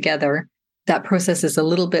that together. That process is a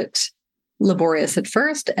little bit laborious at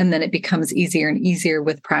first, and then it becomes easier and easier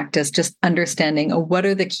with practice, just understanding, what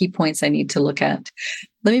are the key points I need to look at?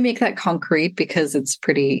 Let me make that concrete, because it's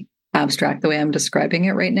pretty abstract the way I'm describing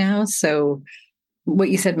it right now. So what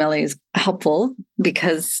you said, Melly, is helpful,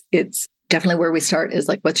 because it's definitely where we start is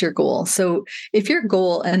like, what's your goal? So if your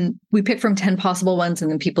goal, and we pick from 10 possible ones, and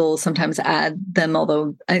then people sometimes add them,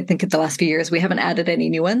 although I think at the last few years, we haven't added any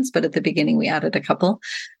new ones, but at the beginning we added a couple.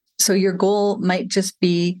 So your goal might just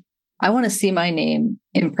be, I want to see my name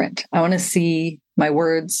in print. I want to see my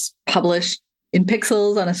words published in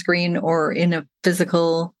pixels on a screen or in a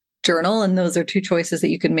physical journal. And those are two choices that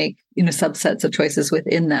you can make, subsets of choices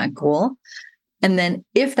within that goal. And then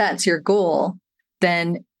if that's your goal,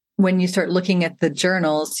 then when you start looking at the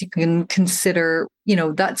journals, you can consider,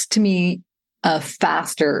 that's to me a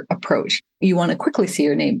faster approach. You want to quickly see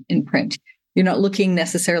your name in print. You're not looking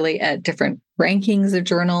necessarily at different rankings of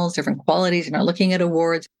journals, different qualities. You're not looking at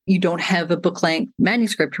awards. You don't have a book-length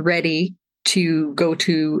manuscript ready to go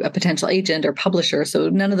to a potential agent or publisher. So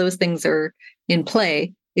none of those things are in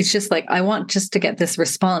play. It's just like, I want just to get this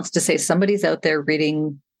response to say somebody's out there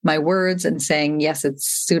reading my words and saying, yes, it's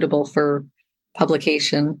suitable for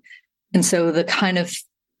publication. And so the kind of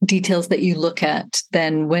details that you look at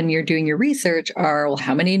then when you're doing your research are, well,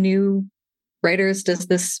 how many new writers does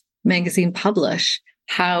this magazine publish?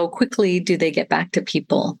 How quickly do they get back to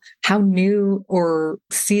people? How new or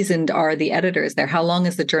seasoned are the editors there? How long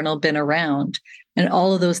has the journal been around? And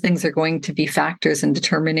all of those things are going to be factors in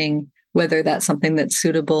determining whether that's something that's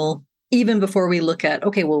suitable, even before we look at,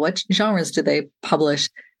 okay, well, what genres do they publish?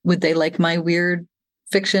 Would they like my weird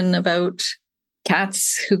fiction about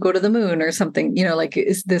cats who go to the moon or something?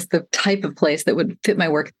 Is this the type of place that would fit my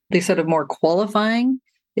work? They sort of more qualifying.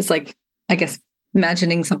 It's like, I guess,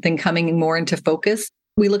 imagining something coming more into focus.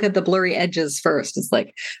 We look at the blurry edges first. It's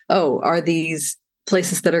like, are these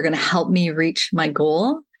places that are going to help me reach my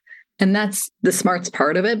goal? And that's the smarts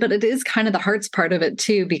part of it, but it is kind of the hearts part of it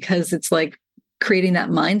too, because it's like creating that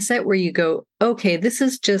mindset where you go, okay, this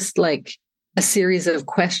is just like a series of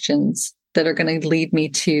questions that are going to lead me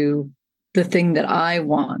to the thing that I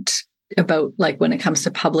want about, like, when it comes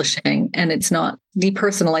to publishing. And it's not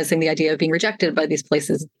depersonalizing the idea of being rejected by these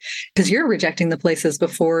places, because you're rejecting the places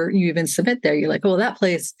before you even submit there. You're like, oh, that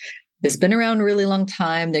place has been around a really long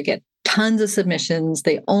time. They get tons of submissions.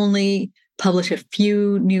 They only publish a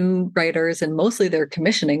few new writers, and mostly they're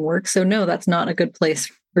commissioning work. So no, that's not a good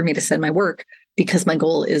place for me to send my work, because my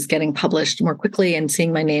goal is getting published more quickly and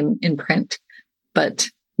seeing my name in print. But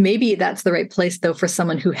maybe that's the right place, though, for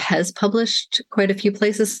someone who has published quite a few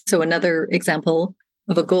places. So another example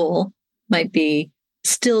of a goal might be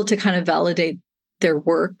still to kind of validate their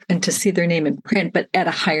work and to see their name in print, but at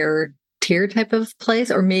a higher tier type of place.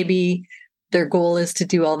 Or maybe their goal is to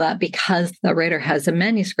do all that because the writer has a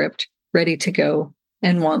manuscript ready to go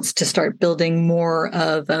and wants to start building more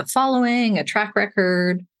of a following, a track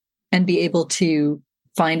record, and be able to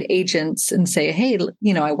find agents and say, hey,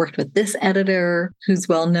 I worked with this editor who's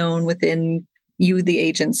well known within the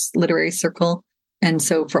agent's literary circle. And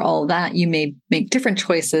so for all that, you may make different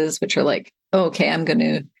choices, which are like, okay, I'm going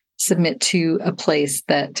to submit to a place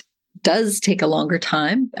that does take a longer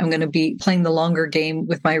time. I'm going to be playing the longer game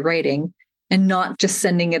with my writing and not just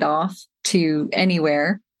sending it off to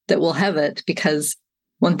anywhere that will have it. Because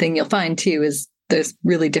one thing you'll find too is there's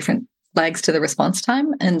really different lags to the response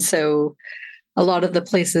time. And so a lot of the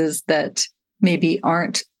places that maybe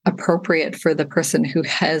aren't appropriate for the person who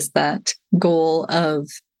has that goal of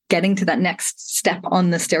getting to that next step on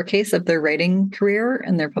the staircase of their writing career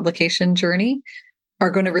and their publication journey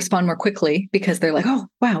are going to respond more quickly because they're like, oh,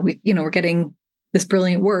 wow, we're getting this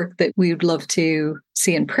brilliant work that we would love to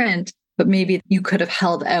see in print, but maybe you could have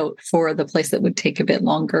held out for the place that would take a bit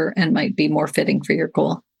longer and might be more fitting for your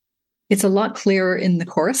goal. It's a lot clearer in the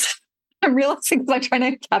course. I'm realizing because I'm trying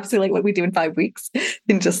to encapsulate what we do in 5 weeks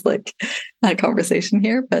in just like a conversation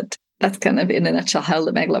here, but that's kind of in a nutshell how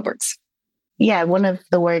Lit Mag Love works. Yeah, one of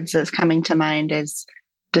the words that's coming to mind is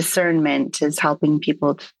discernment, is helping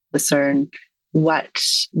people to discern what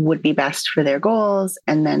would be best for their goals.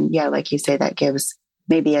 And then, yeah, like you say, that gives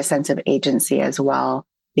maybe a sense of agency as well,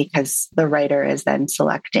 because the writer is then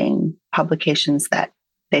selecting publications that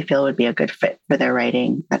they feel would be a good fit for their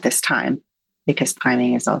writing at this time, because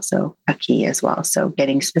timing is also a key as well. So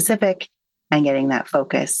getting specific and getting that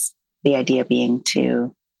focus, the idea being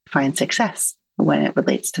to find success when it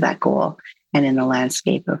relates to that goal and in the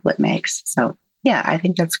landscape of Lit Mags. So yeah, I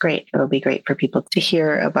think that's great. It'll be great for people to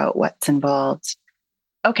hear about what's involved.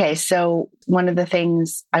 Okay, so one of the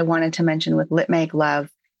things I wanted to mention with Lit Mag Love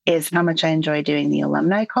is how much I enjoy doing the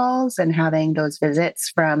alumni calls and having those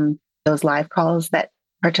visits from those live calls that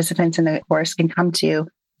participants in the course can come to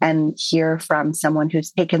and hear from someone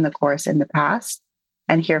who's taken the course in the past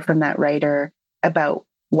and hear from that writer about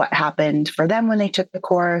what happened for them when they took the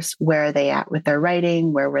course, where are they at with their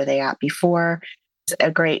writing, where were they at before. It's a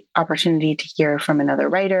great opportunity to hear from another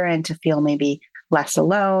writer and to feel maybe less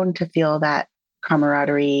alone, to feel that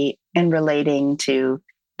camaraderie in relating to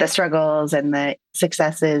the struggles and the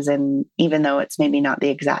successes. And even though it's maybe not the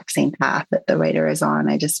exact same path that the writer is on,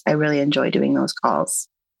 I really enjoy doing those calls.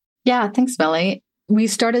 Yeah, thanks, Melly. We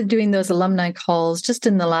started doing those alumni calls just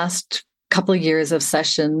in the last couple of years of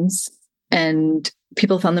sessions, and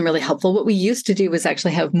people found them really helpful. What we used to do was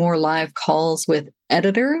actually have more live calls with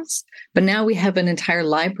editors, but now we have an entire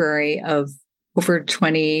library of over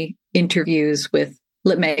 20 interviews with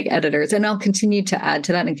Lit Mag editors. And I'll continue to add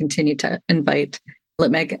to that and continue to invite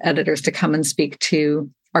Lit Mag editors to come and speak to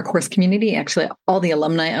our course community. Actually, all the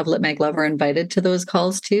alumni of Lit Mag Love are invited to those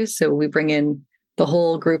calls too. So we bring in the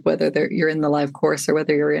whole group, whether you're in the live course or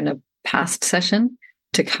whether you're in a past session,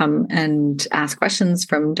 to come and ask questions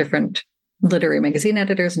from different literary magazine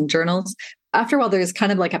editors and journals. After a while, there's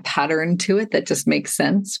kind of like a pattern to it that just makes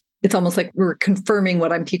sense. It's almost like we're confirming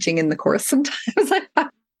what I'm teaching in the course sometimes.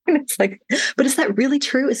 And it's like, but is that really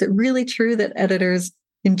true? Is it really true that editors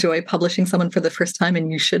enjoy publishing someone for the first time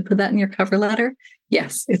and you should put that in your cover letter?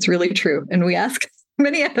 Yes, it's really true. And we ask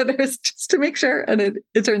many editors just to make sure. And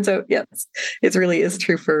it turns out, yes, it really is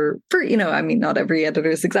true for, not every editor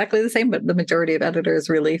is exactly the same, but the majority of editors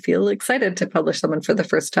really feel excited to publish someone for the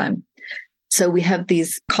first time. So we have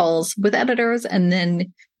these calls with editors, and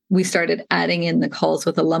then we started adding in the calls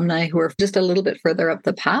with alumni who are just a little bit further up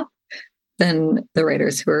the path than the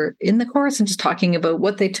writers who are in the course, and just talking about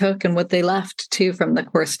what they took and what they left too from the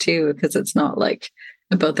course too, because it's not like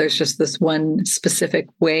about there's just this one specific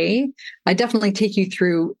way. I definitely take you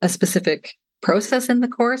through a specific process in the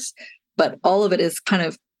course, but all of it is kind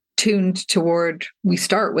of tuned toward, we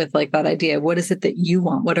start with like that idea. What is it that you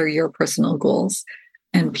want? What are your personal goals?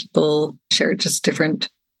 And people share just different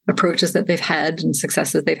approaches that they've had and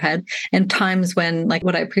successes they've had. And times when, like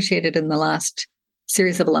what I appreciated in the last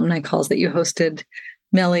series of alumni calls that you hosted,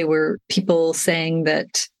 Melly, were people saying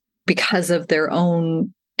that because of their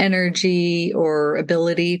own energy or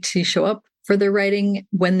ability to show up for their writing,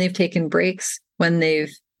 when they've taken breaks, when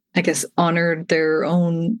they've, I guess, honored their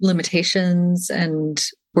own limitations and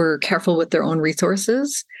were careful with their own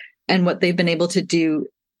resources and what they've been able to do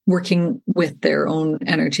working with their own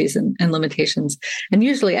energies and limitations. And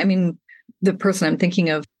usually, the person I'm thinking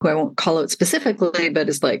of, who I won't call out specifically, but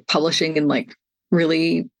is like publishing in like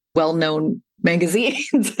really well-known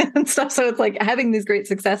magazines and stuff. So it's like having these great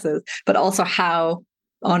successes, but also how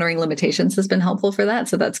honoring limitations has been helpful for that.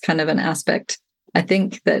 So that's kind of an aspect, I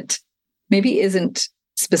think, that maybe isn't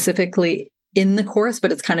specifically in the course,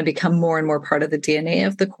 but it's kind of become more and more part of the DNA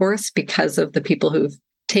of the course because of the people who've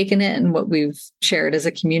taken it and what we've shared as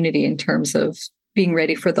a community in terms of being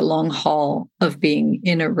ready for the long haul of being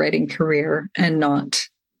in a writing career and not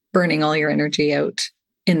burning all your energy out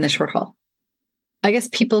in the short haul. I guess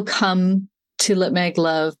people come to Lit Mag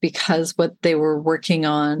Love because what they were working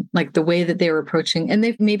on, like the way that they were approaching, and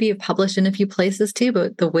they maybe have published in a few places too,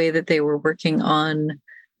 but the way that they were working on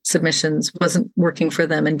submissions wasn't working for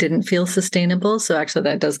them and didn't feel sustainable. So actually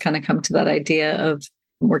that does kind of come to that idea of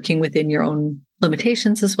working within your own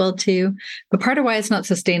limitations as well too. But part of why it's not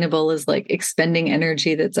sustainable is like expending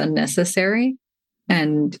energy that's unnecessary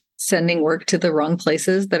and sending work to the wrong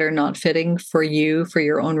places that are not fitting for you, for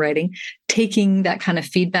your own writing, taking that kind of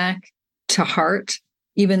feedback to heart,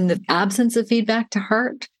 even the absence of feedback to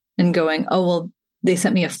heart, and going, oh, well, they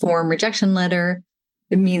sent me a form rejection letter.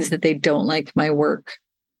 It means that they don't like my work.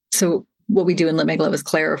 So what we do in Lit Mag Love is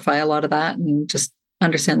clarify a lot of that and just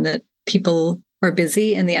understand that people are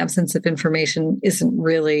busy and the absence of information isn't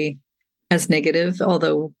really as negative,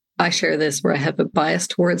 although I share this where I have a bias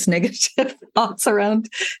towards negative thoughts around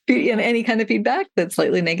any kind of feedback that's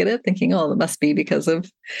slightly negative, thinking, oh, it must be because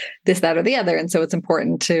of this, that, or the other. And so it's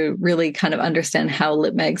important to really kind of understand how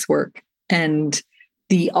Lit Mags work and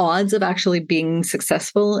the odds of actually being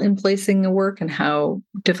successful in placing a work and how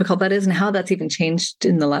difficult that is and how that's even changed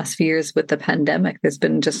in the last few years with the pandemic. There's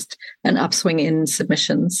been just an upswing in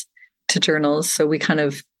submissions to journals. So we kind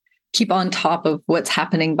of keep on top of what's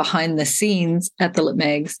happening behind the scenes at the Lit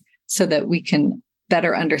Mags so that we can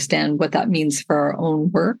better understand what that means for our own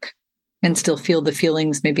work and still feel the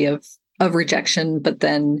feelings maybe of rejection, but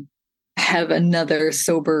then have another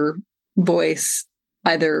sober voice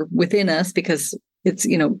either within us because it's,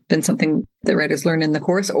 been something that writers learn in the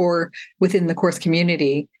course or within the course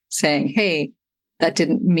community saying, hey, that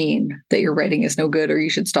didn't mean that your writing is no good or you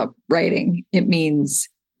should stop writing. It means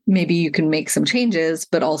maybe you can make some changes,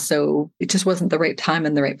 but also it just wasn't the right time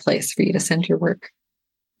and the right place for you to send your work.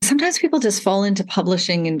 Sometimes people just fall into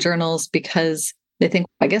publishing in journals because they think,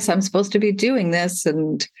 I guess I'm supposed to be doing this.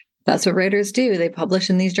 And that's what writers do. They publish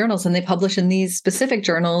in these journals and they publish in these specific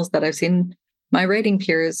journals that I've seen my writing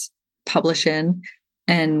peers publish in.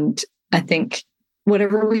 And I think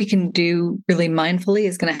whatever we can do really mindfully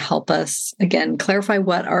is going to help us, again, clarify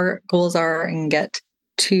what our goals are and get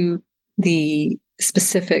to the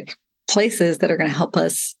specific places that are going to help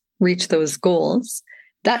us reach those goals.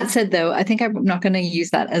 That said, though, I think I'm not going to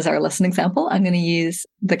use that as our lesson example. I'm going to use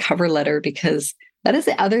the cover letter because that is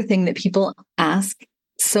the other thing that people ask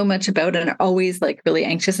so much about and are always like really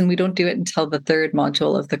anxious. And we don't do it until the third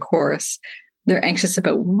module of the course. They're anxious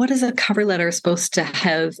about what is a cover letter supposed to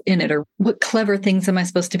have in it, or what clever things am I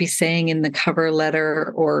supposed to be saying in the cover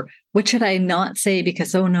letter, or what should I not say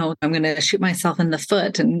because, oh no, I'm going to shoot myself in the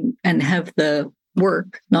foot and have the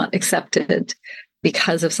work not accepted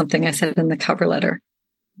because of something I said in the cover letter.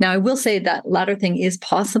 Now, I will say that latter thing is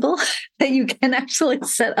possible, that you can actually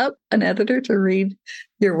set up an editor to read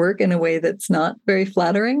your work in a way that's not very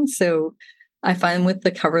flattering. So I find with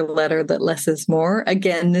the cover letter that less is more.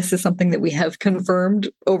 Again, this is something that we have confirmed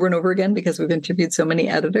over and over again because we've interviewed so many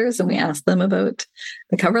editors and we ask them about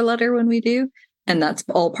the cover letter when we do. And that's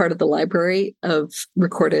all part of the library of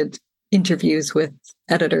recorded interviews with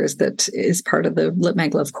editors that is part of the Lit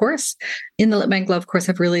Mag Love course. In the Lit Mag Love course,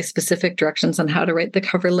 I have really specific directions on how to write the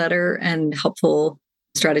cover letter and helpful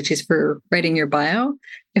strategies for writing your bio.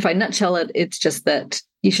 If I nutshell it, it's just that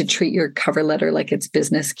you should treat your cover letter like it's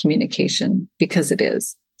business communication because it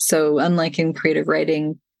is. So unlike in creative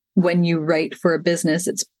writing, when you write for a business,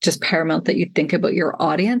 it's just paramount that you think about your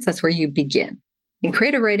audience. That's where you begin. In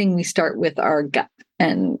creative writing, we start with our gut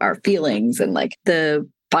and our feelings and like the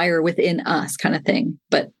fire within us kind of thing.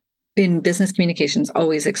 But in business communications,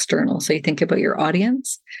 always external. So you think about your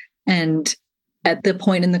audience. And at the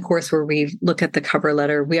point in the course where we look at the cover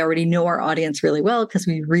letter, we already know our audience really well because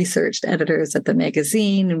we researched editors at the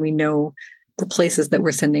magazine and we know the places that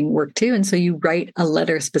we're sending work to. And so you write a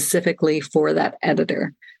letter specifically for that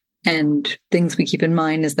editor. And things we keep in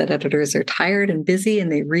mind is that editors are tired and busy and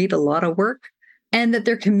they read a lot of work and that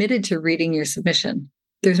they're committed to reading your submission.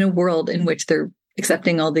 There's no world in which they're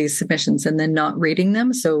accepting all these submissions and then not reading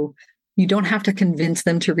them. So you don't have to convince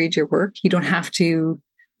them to read your work. You don't have to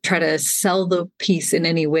try to sell the piece in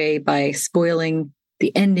any way by spoiling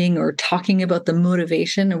the ending or talking about the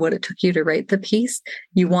motivation or what it took you to write the piece.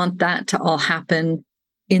 You want that to all happen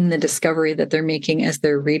in the discovery that they're making as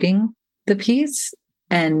they're reading the piece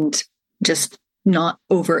and just not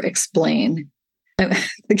over-explain. I'm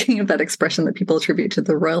thinking of that expression that people attribute to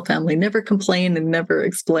the royal family, never complain and never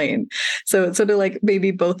explain. So it's sort of like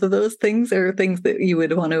maybe both of those things are things that you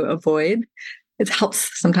would want to avoid. It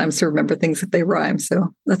helps sometimes to remember things if they rhyme.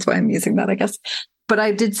 So that's why I'm using that, I guess. But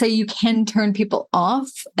I did say you can turn people off,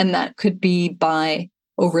 and that could be by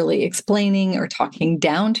overly explaining or talking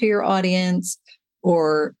down to your audience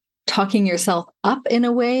or talking yourself up in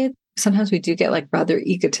a way. Sometimes we do get like rather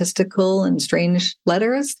egotistical and strange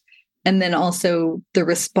letters. And then also the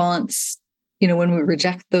response, when we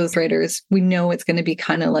reject those writers, we know it's going to be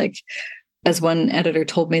kind of like, as one editor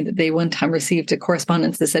told me that they one time received a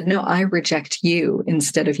correspondence that said, no, I reject you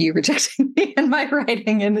instead of you rejecting me and my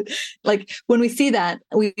writing. And like when we see that,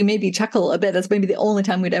 we maybe chuckle a bit. That's maybe the only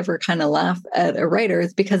time we'd ever kind of laugh at a writer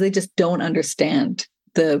is because they just don't understand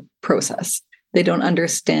the process. They don't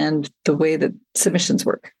understand the way that submissions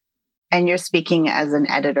work. And you're speaking as an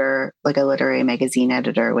editor, like a literary magazine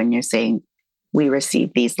editor, when you're saying we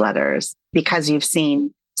receive these letters. Because you've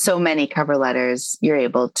seen so many cover letters, you're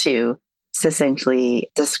able to succinctly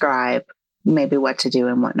describe maybe what to do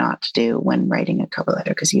and what not to do when writing a cover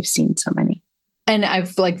letter, because you've seen so many. And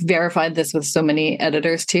I've verified this with so many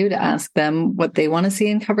editors too, to ask them what they want to see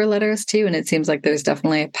in cover letters too. And it seems like there's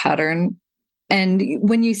definitely a pattern. And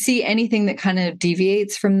when you see anything that kind of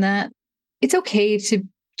deviates from that, it's okay to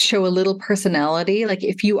show a little personality. Like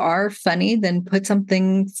if you are funny, then put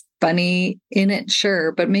something funny in it,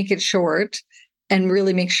 sure, but make it short and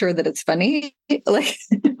really make sure that it's funny. Like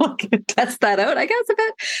test that out, I guess, a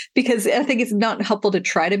bit, because I think it's not helpful to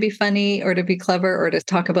try to be funny or to be clever or to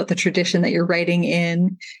talk about the tradition that you're writing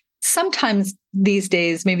in. Sometimes these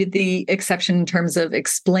days, maybe the exception in terms of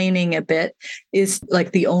explaining a bit is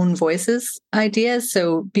like the own voices idea.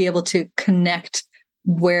 So be able to connect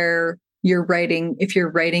where you're writing, if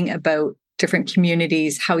you're writing about different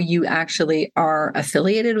communities, how you actually are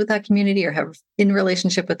affiliated with that community or have in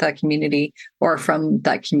relationship with that community or from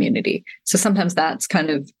that community. So sometimes that's kind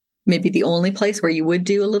of maybe the only place where you would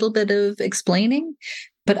do a little bit of explaining,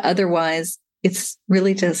 but otherwise it's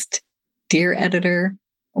really just dear editor,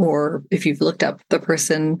 or if you've looked up the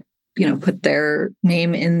person, put their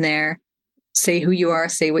name in there, say who you are,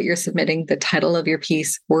 say what you're submitting, the title of your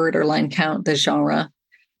piece, word or line count, the genre.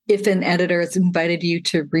 If an editor has invited you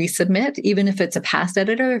to resubmit, even if it's a past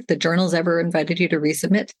editor, if the journal's ever invited you to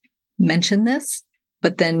resubmit, mention this,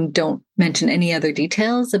 but then don't mention any other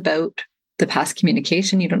details about the past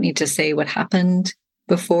communication. You don't need to say what happened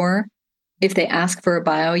before. If they ask for a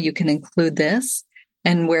bio, you can include this.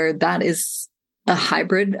 And where that is a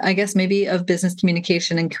hybrid, I guess, maybe of business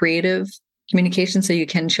communication and creative communication, so you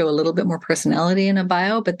can show a little bit more personality in a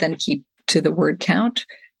bio, but then keep to the word count.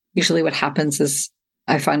 Usually what happens is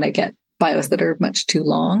I find I get bios that are much too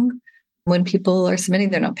long. When people are submitting,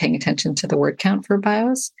 they're not paying attention to the word count for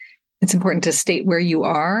bios. It's important to state where you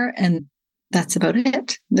are, and that's about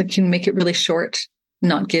it. That can make it really short,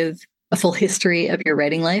 not give a full history of your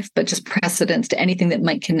writing life, but just precedence to anything that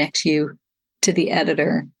might connect you to the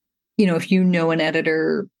editor. If you know an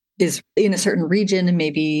editor is in a certain region and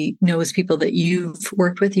maybe knows people that you've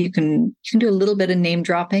worked with, you can do a little bit of name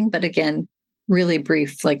dropping, but again, really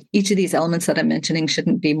brief. Like each of these elements that I'm mentioning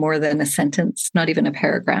shouldn't be more than a sentence, not even a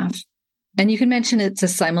paragraph. And you can mention it's a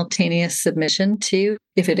simultaneous submission too,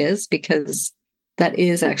 if it is, because that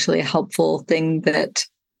is actually a helpful thing that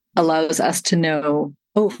allows us to know,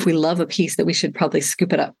 if we love a piece, that we should probably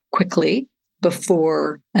scoop it up quickly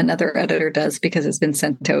before another editor does, because it's been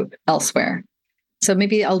sent out elsewhere. So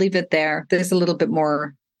maybe I'll leave it there. There's a little bit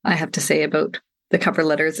more I have to say about the cover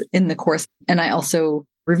letters in the course. And I also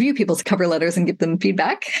review people's cover letters and give them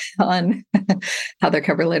feedback on how their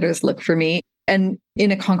cover letters look for me. And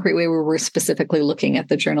in a concrete way, where we're specifically looking at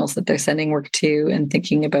the journals that they're sending work to and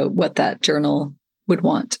thinking about what that journal would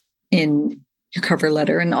want in your cover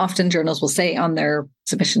letter. And often journals will say on their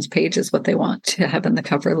submissions pages what they want to have in the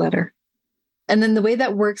cover letter. And then the way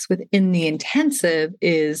that works within the intensive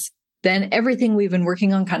is then everything we've been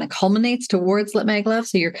working on kind of culminates towards Lit Mag Love.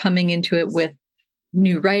 So you're coming into it with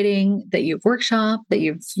new writing that you've workshopped, that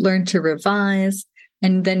you've learned to revise.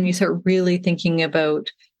 And then you start really thinking about,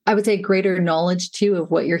 I would say, greater knowledge too of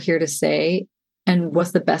what you're here to say and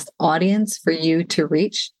what's the best audience for you to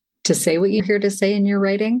reach to say what you're here to say in your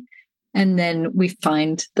writing. And then we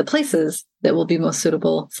find the places that will be most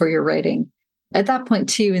suitable for your writing. At that point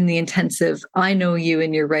too, in the intensive, I know you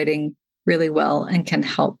and your writing really well and can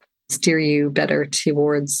help steer you better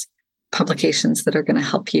towards publications that are going to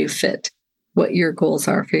help you fit what your goals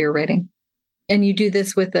are for your writing. And you do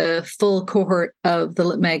this with a full cohort of the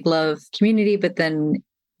Lit Mag Love community, but then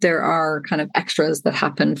there are kind of extras that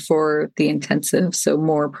happen for the intensive. So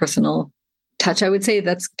more personal touch. I would say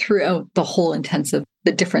that's throughout the whole intensive.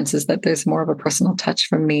 The difference is that there's more of a personal touch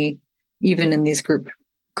from me, even in these group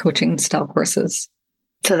coaching style courses.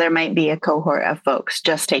 So there might be a cohort of folks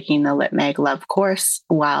just taking the Lit Mag Love course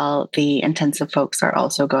while the intensive folks are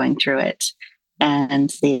also going through it.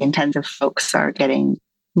 And the intensive folks are getting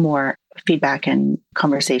more feedback and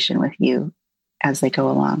conversation with you as they go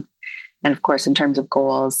along. And of course, in terms of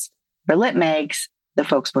goals for Lit Mags, the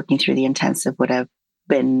folks working through the intensive would have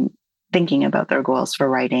been thinking about their goals for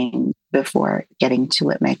writing before getting to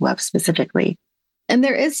Lit Mag Love specifically. And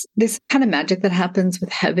there is this kind of magic that happens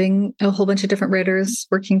with having a whole bunch of different writers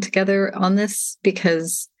working together on this,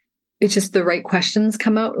 because it's just the right questions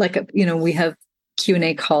come out. Like, we have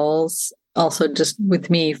Q&A calls also just with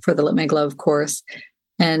me for the Lit Mag Love course.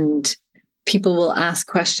 And people will ask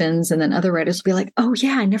questions and then other writers will be like, oh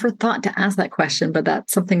yeah, I never thought to ask that question, but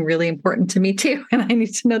that's something really important to me too. And I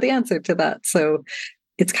need to know the answer to that. So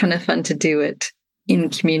it's kind of fun to do it in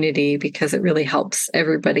community because it really helps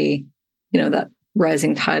everybody, that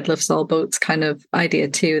rising tide lifts all boats kind of idea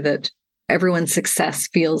too, that everyone's success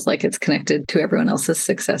feels like it's connected to everyone else's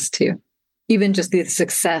success too. Even just the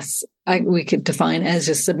success, we could define as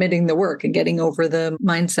just submitting the work and getting over the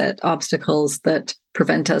mindset obstacles that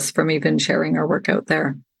prevent us from even sharing our work out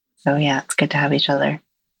there. So yeah, it's good to have each other.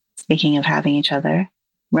 Speaking of having each other,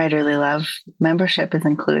 Writerly Love membership is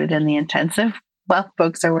included in the intensive while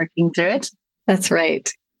folks are working through it. That's right.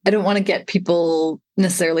 I don't want to get people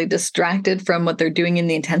necessarily distracted from what they're doing in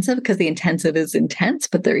the intensive because the intensive is intense,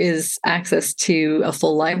 but there is access to a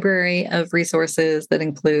full library of resources that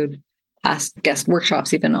include past guest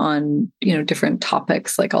workshops, even on, different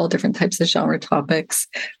topics, like all different types of genre topics,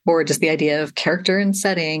 or just the idea of character and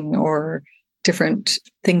setting, or different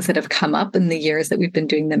things that have come up in the years that we've been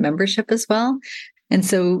doing the membership as well. And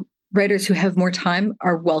so writers who have more time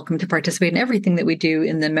are welcome to participate in everything that we do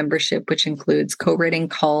in the membership, which includes co-writing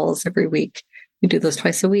calls every week. We do those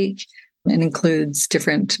twice a week. It includes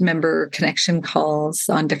different member connection calls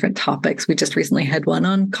on different topics. We just recently had one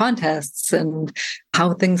on contests and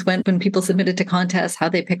how things went when people submitted to contests, how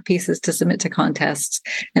they pick pieces to submit to contests.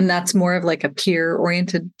 And that's more of like a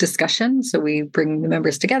peer-oriented discussion. So we bring the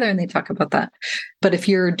members together and they talk about that. But if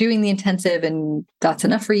you're doing the intensive and that's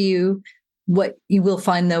enough for you, what you will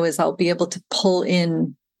find though is I'll be able to pull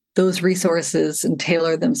in those resources and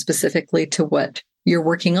tailor them specifically to what you're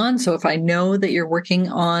working on. So if I know that you're working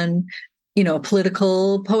on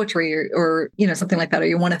political poetry or something like that, or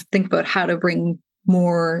you want to think about how to bring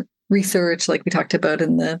more research, like we talked about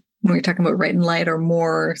when we were talking about Write and Light, or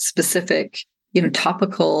more specific,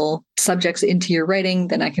 topical subjects into your writing,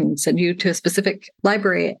 then I can send you to a specific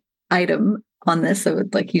library item on this. So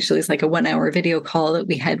usually it's like a 1-hour video call that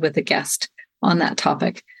we had with a guest on that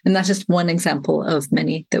topic. And that's just one example of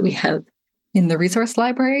many that we have in the resource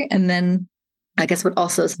library. And then I guess what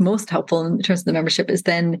also is most helpful in terms of the membership is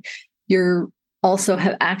then you also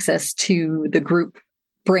have access to the group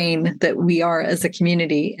brain that we are as a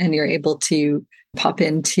community, and you're able to pop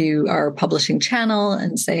into our publishing channel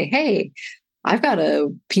and say, hey, I've got a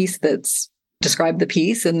piece that's described the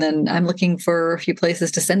piece, and then I'm looking for a few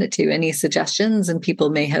places to send it to. Any suggestions? And people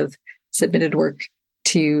may have submitted work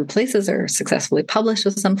to places or successfully published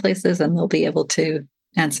with some places, and they'll be able to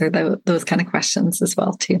answer those kind of questions as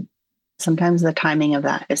well too. Sometimes the timing of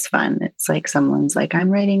that is fun. It's like someone's like,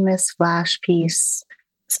 I'm writing this flash piece,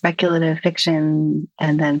 speculative fiction.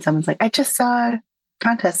 And then someone's like, I just saw a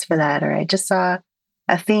contest for that, or I just saw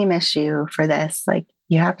a theme issue for this. Like,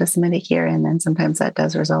 you have to submit it here. And then sometimes that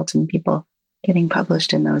does result in people getting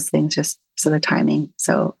published in those things, just so the timing.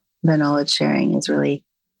 So the knowledge sharing is really,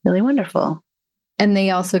 really wonderful. And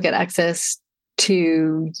they also get access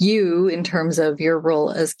to you in terms of your role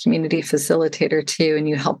as community facilitator too, and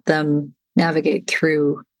you help them navigate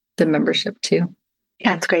through the membership too.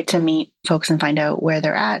 Yeah, it's great to meet folks and find out where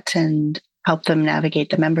they're at and help them navigate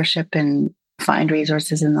the membership and find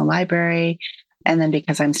resources in the library. And then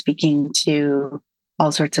because I'm speaking to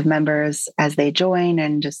all sorts of members as they join,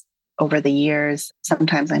 and just over the years,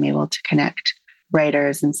 sometimes I'm able to connect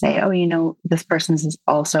writers and say, oh, this person is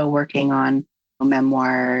also working on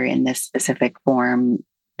memoir in this specific form.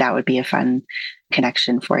 That would be a fun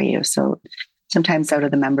connection for you. So sometimes out of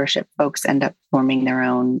the membership, folks end up forming their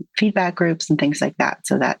own feedback groups and things like that.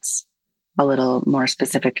 So that's a little more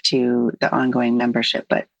specific to the ongoing membership.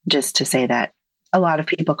 But just to say that a lot of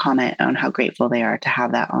people comment on how grateful they are to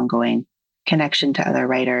have that ongoing connection to other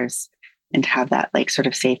writers and to have that sort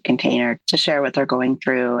of safe container to share what they're going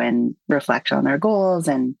through and reflect on their goals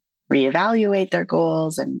and reevaluate their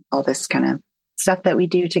goals and all this kind of stuff that we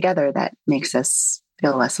do together that makes us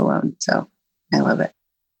feel less alone. So I love it.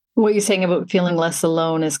 What you're saying about feeling less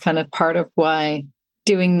alone is kind of part of why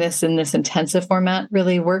doing this in this intensive format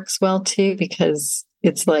really works well too, because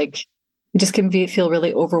it's like, it just can feel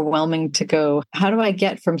really overwhelming to go, how do I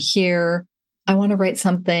get from here? I want to write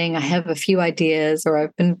something. I have a few ideas, or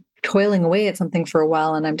I've been toiling away at something for a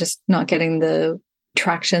while and I'm just not getting the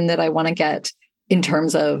traction that I want to get in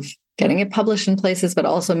terms of getting it published in places, but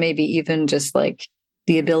also maybe even just like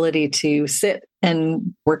the ability to sit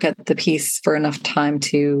and work at the piece for enough time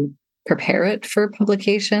to prepare it for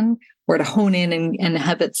publication, or to hone in and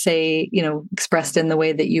have it say, expressed in the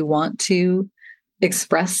way that you want to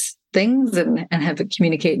express things and have it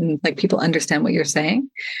communicate and people understand what you're saying.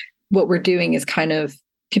 What we're doing is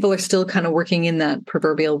people are still kind of working in that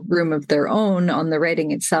proverbial room of their own on the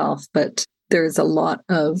writing itself, but there's a lot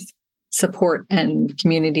of support and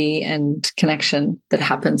community and connection that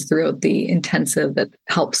happens throughout the intensive that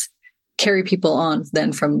helps carry people on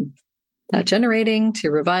then from that generating to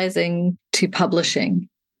revising to publishing.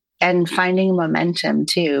 And finding momentum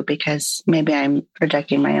too, because maybe I'm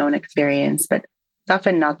projecting my own experience, but it's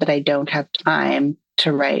often not that I don't have time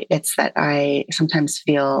to write. It's that I sometimes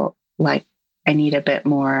feel like I need a bit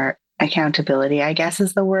more accountability, I guess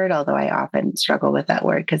is the word, although I often struggle with that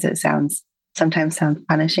word because it sometimes sounds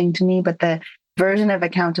punishing to me. But the version of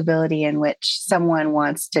accountability in which someone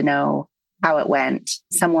wants to know how it went,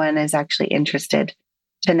 someone is actually interested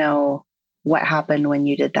to know what happened when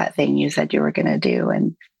you did that thing you said you were going to do,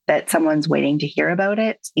 and that someone's waiting to hear about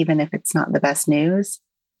it, even if it's not the best news,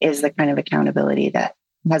 is the kind of accountability that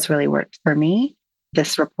has really worked for me.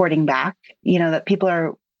 This reporting back, that people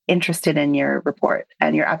are interested in your report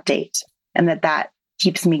and your update, and that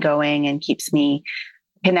keeps me going and keeps me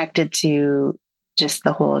connected to just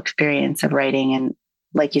the whole experience of writing. And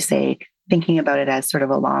like you say, thinking about it as sort of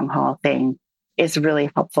a long haul thing is really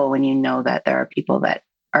helpful when you know that there are people that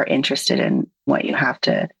are interested in what you have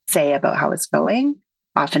to say about how it's going.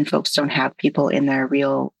 Often folks don't have people in their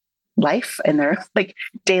real life, in their like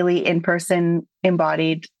daily in-person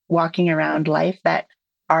embodied walking around life that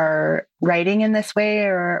are writing in this way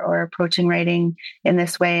or approaching writing in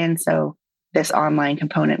this way. And so this online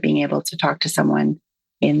component, being able to talk to someone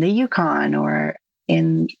in the Yukon or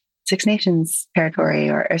in Six Nations territory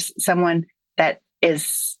or someone that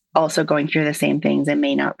is also going through the same things and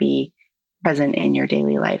may not be present in your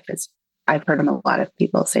daily life, I've heard a lot of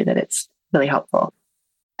people say that it's really helpful.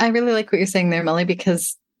 I really like what you're saying there, Melly,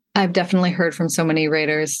 because I've definitely heard from so many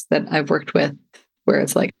writers that I've worked with where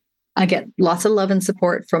it's like, I get lots of love and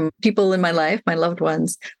support from people in my life, my loved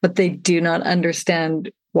ones, but they do not understand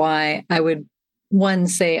why I would, one,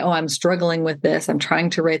 say, oh, I'm struggling with this. I'm trying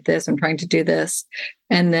to write this. I'm trying to do this.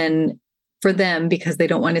 And then for them, because they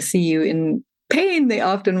don't want to see you in pain, they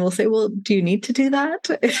often will say, well, do you need to do that?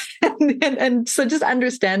 and so just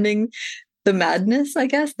understanding the madness, I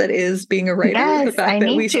guess, that is being a writer. Yes, the fact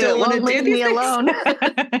that we still want to leave me alone.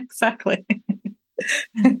 Exactly.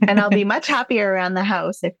 And I'll be much happier around the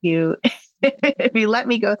house if you let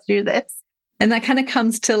me go through this. And that kind of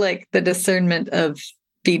comes to like the discernment of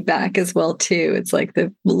feedback as well too. It's like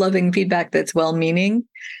the loving feedback that's well-meaning,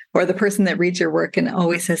 or the person that reads your work and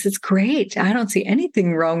always says, it's great. I don't see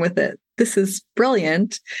anything wrong with it. This is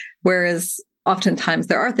brilliant. Whereas oftentimes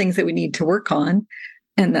there are things that we need to work on.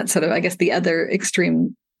 And that's sort of, I guess, the other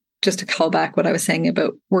extreme, just to call back what I was saying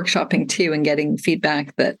about workshopping too and getting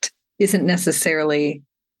feedback that isn't necessarily,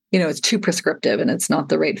 it's too prescriptive and it's not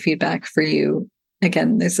the right feedback for you.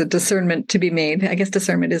 Again, there's a discernment to be made. I guess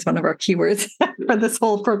discernment is one of our keywords for this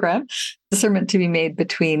whole program. Discernment to be made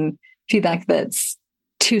between feedback that's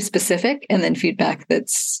too specific and then feedback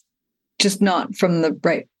that's just not from the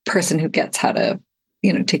right person who gets how to,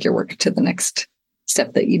 take your work to the next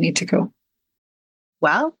step that you need to go.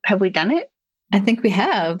 Well, have we done it? I think we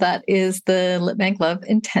have. That is the Lit Mag Love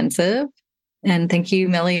Intensive. And thank you,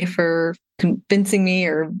 Melly, for convincing me,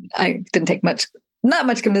 or I didn't take not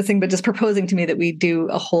much convincing, but just proposing to me that we do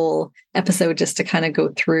a whole episode just to kind of go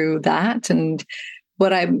through that. And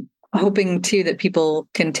what I'm hoping too, that people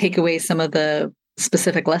can take away some of the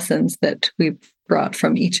specific lessons that we've brought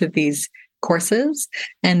from each of these courses.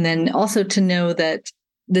 And then also to know that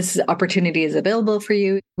this opportunity is available for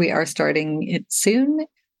you. We are starting it soon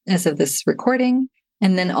as of this recording.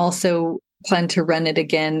 And then also plan to run it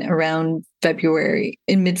again around February.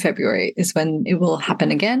 In mid-February is when it will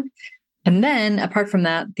happen again. And then apart from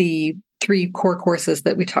that, the 3 core courses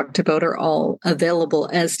that we talked about are all available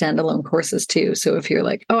as standalone courses too. So if you're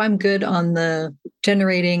like, oh, I'm good on the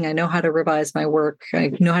generating, I know how to revise my work,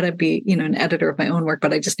 I know how to be, an editor of my own work,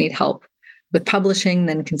 but I just need help with publishing,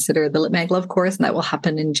 then consider the Lit Mag Love course, and that will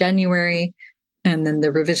happen in January. And then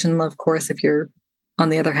the Revision Love course, if you're, on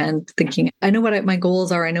the other hand, thinking, I know what my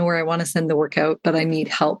goals are, I know where I want to send the work out, but I need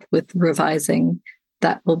help with revising,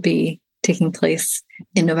 that will be taking place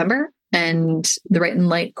in November. And the Write and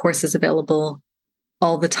Light course is available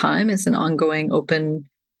all the time. It's an ongoing open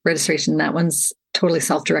registration. That one's totally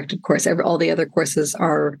self-directed course. All the other courses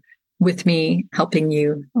are with me, helping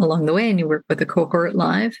you along the way, and you work with a cohort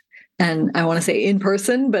live. And I want to say in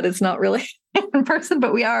person, but it's not really in person,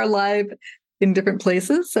 but we are live in different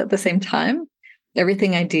places at the same time.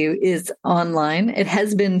 Everything I do is online. It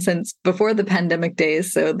has been since before the pandemic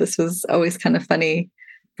days. So this was always kind of funny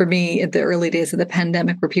for me at the early days of the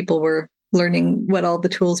pandemic, where people were learning what all the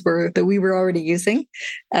tools were that we were already using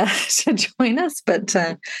to join us. But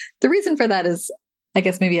the reason for that is I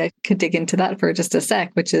guess maybe I could dig into that for just a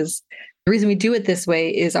sec, which is the reason we do it this way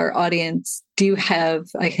is our audience do have,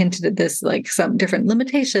 I hinted at this, like some different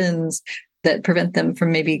limitations that prevent them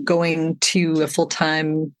from maybe going to a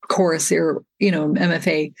full-time course or,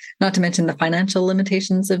 MFA, not to mention the financial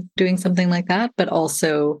limitations of doing something like that, but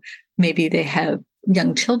also maybe they have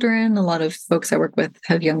young children. A lot of folks I work with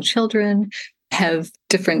have young children, have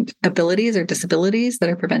different abilities or disabilities that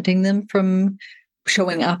are preventing them from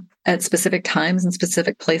showing up at specific times and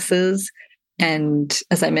specific places. And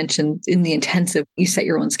as I mentioned, in the intensive, you set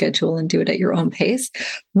your own schedule and do it at your own pace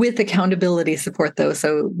with accountability support, though.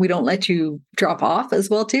 So we don't let you drop off as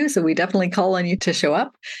well, too. So we definitely call on you to show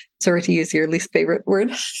up. Sorry to use your least favorite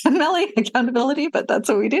word, Melly, accountability, but that's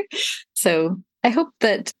what we do. So I hope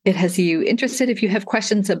that it has you interested. If you have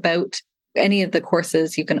questions about any of the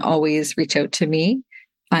courses, you can always reach out to me.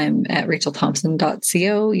 I'm at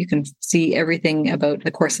rachelthompson.co. You can see everything about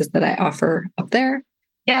the courses that I offer up there.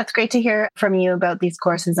 Yeah, it's great to hear from you about these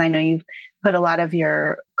courses. I know you've put a lot of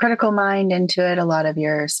your critical mind into it, a lot of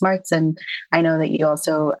your smarts, and I know that you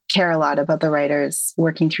also care a lot about the writers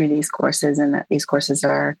working through these courses and that these courses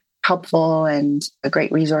are helpful and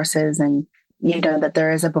great resources, and you know that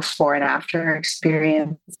there is a before and after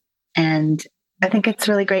experience. And I think it's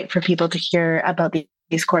really great for people to hear about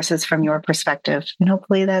these courses from your perspective, and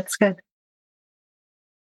hopefully that's good.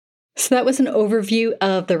 So that was an overview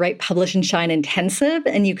of the Write, Publish, and Shine Intensive,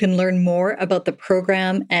 and you can learn more about the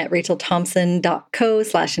program at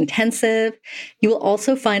rachelthompson.co/intensive. You will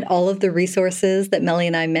also find all of the resources that Melly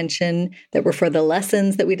and I mentioned that were for the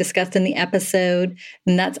lessons that we discussed in the episode,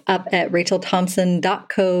 and that's up at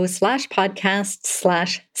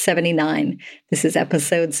rachelthompson.co/podcast/79. This is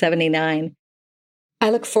episode 79. I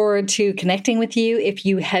look forward to connecting with you. If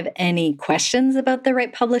you have any questions about the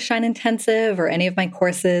Write, Publish, Shine Intensive or any of my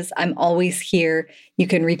courses, I'm always here. You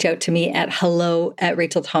can reach out to me at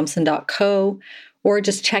hello@rachelthompson.co or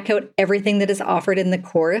just check out everything that is offered in the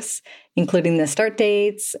course, including the start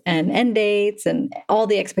dates and end dates and all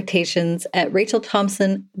the expectations at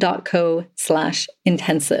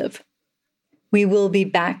rachelthompson.co/intensive. We will be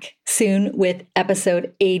back soon with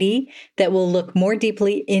episode 80 that will look more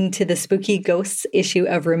deeply into the Spooky Ghosts issue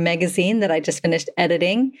of Room Magazine that I just finished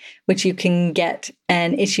editing, which you can get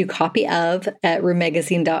an issue copy of at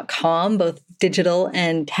roommagazine.com, both digital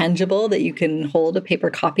and tangible, that you can hold a paper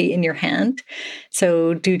copy in your hand.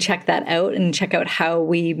 So do check that out and check out how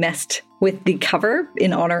we messed with the cover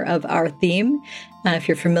in honor of our theme. If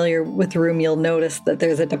you're familiar with Room, you'll notice that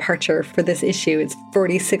there's a departure for this issue. It's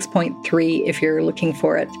 46.3 if you're looking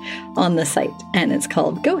for it on the site, and it's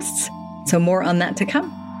called Ghosts. So more on that to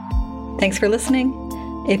come. Thanks for listening.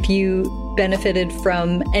 If you benefited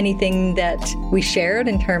from anything that we shared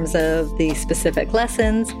in terms of the specific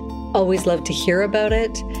lessons, always love to hear about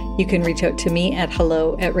it. You can reach out to me at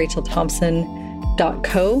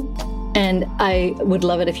hello@rachelthompson.co. And I would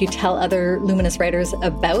love it if you tell other Luminous writers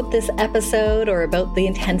about this episode or about the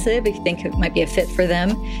intensive if you think it might be a fit for them.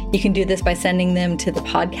 You can do this by sending them to the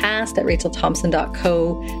podcast at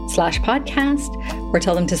rachelthompson.co/podcast or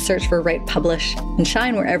tell them to search for Write, Publish, and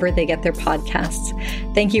Shine wherever they get their podcasts.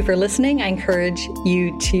 Thank you for listening. I encourage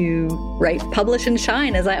you to write, publish, and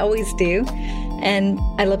shine, as I always do. And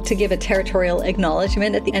I love to give a territorial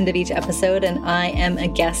acknowledgement at the end of each episode, and I am a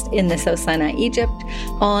guest in the South Sinai, Egypt,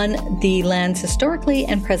 on the lands historically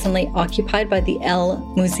and presently occupied by the El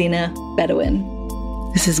Muzina Bedouin.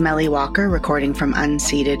 This is Melly Walker recording from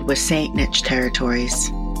unceded WSÁ:í:tí:á:tí:itch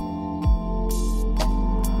territories.